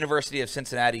 Proud University of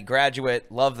Cincinnati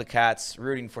graduate. Love the Cats.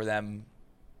 Rooting for them.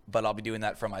 But I'll be doing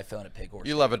that from my phone at Pig Horse.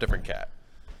 You love a different cat.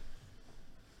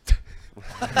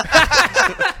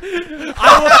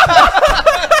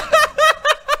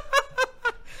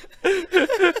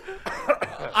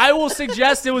 I will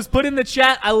suggest it was put in the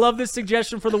chat. I love this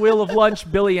suggestion for the Wheel of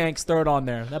Lunch. Billy Yanks, throw it on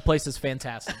there. That place is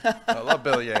fantastic. I love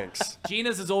Billy Yanks.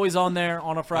 Gina's is always on there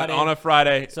on a Friday. On a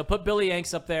Friday. So put Billy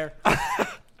Yanks up there. Can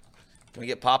we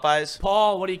get Popeyes?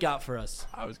 Paul, what do you got for us?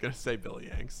 I was going to say Billy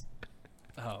Yanks.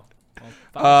 Oh.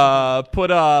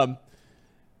 Put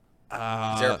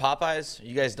is there a Popeyes?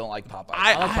 You guys don't like Popeyes.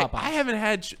 I like Popeyes. I haven't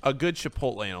had a good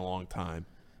Chipotle in a long time.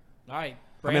 All right.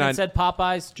 Brandon said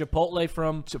Popeyes, Chipotle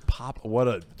from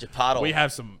Chipotle. We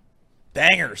have some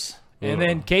bangers. And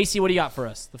then Casey, what do you got for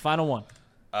us? The final one.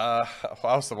 I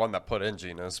was the one that put in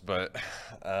Gina's, but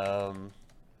throw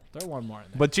one more in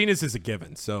there. But Gina's is a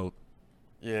given, so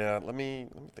yeah. Let me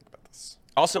think about this.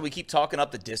 Also, we keep talking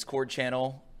up the Discord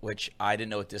channel, which I didn't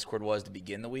know what Discord was to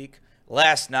begin the week.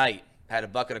 Last night, had a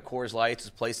bucket of Coors Lights,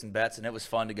 was placing bets, and it was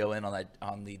fun to go in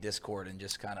on the Discord and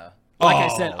just kind of.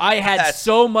 Like I said, I had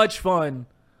so much fun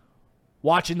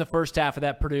watching the first half of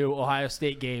that Purdue-Ohio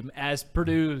State game as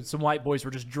Purdue, some white boys were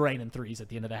just draining threes at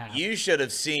the end of the half. You should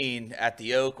have seen at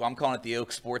the Oak, I'm calling it the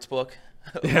Oak Sportsbook,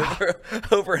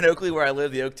 over in Oakley where I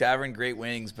live, the Oak Tavern, great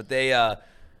wings. But they,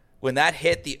 when that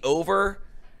hit the over,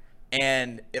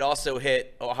 and it also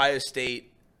hit Ohio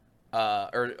State,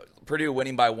 or Purdue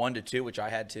winning by 1-2, which I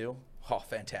had too. Oh,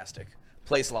 fantastic.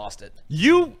 Place lost it.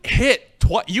 You hit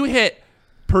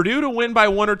Purdue to win by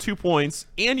 1 or 2 points,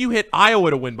 and you hit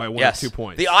Iowa to win by 1 or 2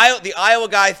 points. The Iowa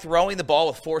guy throwing the ball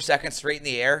with 4 seconds straight in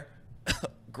the air.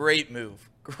 Great move.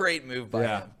 Great move by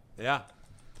him. Yeah.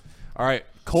 All right.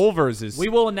 Culver's is. We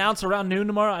will announce around noon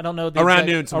tomorrow. I don't know. Around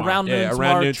noon tomorrow. Around noon tomorrow.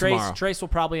 Around noon tomorrow. Trace will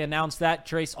probably announce that.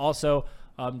 Trace also,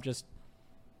 we're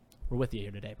with you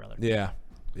here today, brother. Yeah.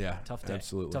 Yeah, Tough day.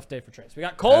 absolutely. Tough day for Trace. We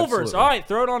got Culver's. Absolutely. All right,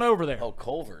 throw it on over there. Oh,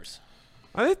 Culver's.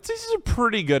 I think this is a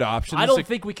pretty good option. I don't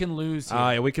think we can lose here.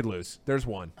 Yeah, we could lose. There's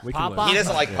one. We can Popeye? lose. He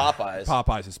doesn't like Popeyes.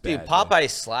 Popeyes is bad. Dude,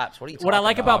 Popeyes slaps. What are you talking What I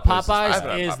like about Popeyes is- I Popeyes haven't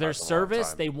had is Popeyes their in a long service.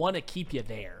 time. They want to keep you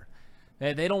there.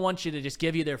 They don't want you to just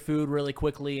give you their food really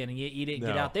quickly and you eat it and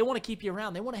get No. out. They want to keep you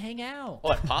around. They want to hang out.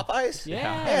 What, Popeyes?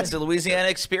 Yeah. it's the Louisiana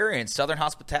experience, Southern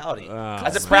hospitality.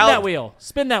 As a Spin proud that wheel.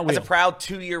 Spin that As wheel. a proud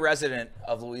 2-year resident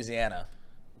of Louisiana.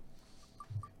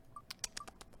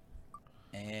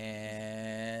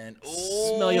 And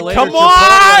Smell you later. Come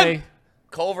Chipotle. on!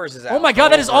 Culver's is out. Oh my God,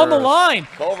 that is on the line.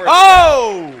 Culver's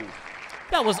Oh!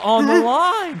 That was on the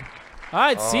line. All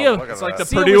right, see you. look at It's like the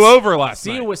See you Purdue over last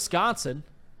See night. you, Wisconsin.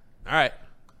 All right.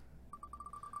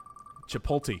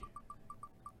 Chipotle.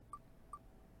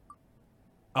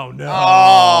 Oh,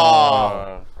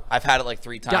 no. I've had it like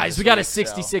 3 times. Guys, this we got a week, so-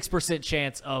 66%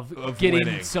 chance of getting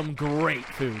winning. some great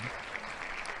food.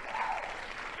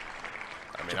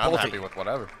 I mean, I'm happy with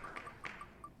whatever.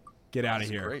 Get out of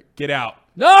here. great. Get out.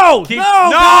 No! Keep- no!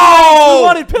 No! We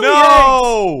wanted Pilly eggs.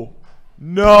 No!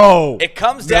 No! It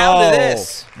comes down to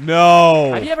this.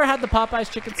 No! Have you ever had the Popeyes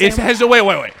chicken It sandwich? has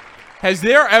wait. Has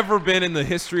there ever been in the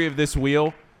history of this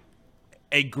wheel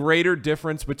a greater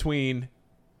difference between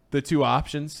the two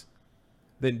options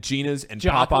than Gina's and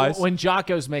Popeyes? When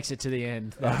Jocko's makes it to the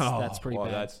end, that's pretty well,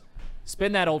 bad. that's-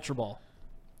 Spin that Ultra Ball.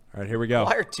 All right, here we go.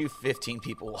 Why are 215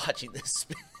 people watching this?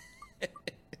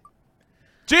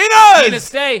 Gina's! Gina,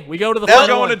 stay. We go to the We're final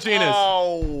going one. to Gina's.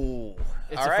 Oh.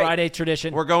 It's All a right. Friday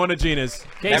tradition. We're going to Gina's.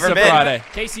 Casey, Never It's a been. Friday.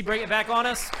 Casey, bring it back on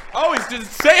us. Oh, he's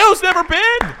just Seo's never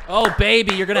been. Oh,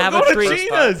 baby, you're going to have We're a going to treat.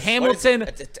 Gina's. Hamilton.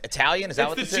 It's Italian? Is that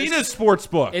what It's this the is? Gina's sports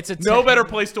book. It's a no better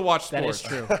place to watch That sports. is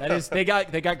true. That is. They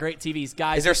got great TVs.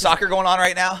 Guys, Is there this soccer going on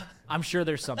right now? I'm sure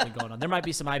there's something going on. There might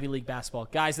be some Ivy League basketball.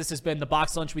 Guys, this has been the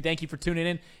Box Lunch. We thank you for tuning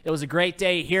in. It was a great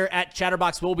day here at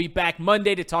Chatterbox. We'll be back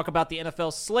Monday to talk about the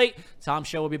NFL slate. Tom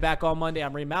Show will be back on Monday.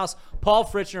 I'm Reid Mouse, Paul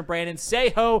Fritschner, Brandon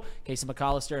Seho, Casey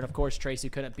McAllister, and of course Trace, who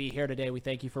couldn't be here today. We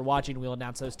thank you for watching. We'll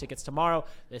announce those tickets tomorrow.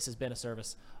 This has been a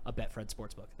service of Betfred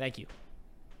Sportsbook. Thank you.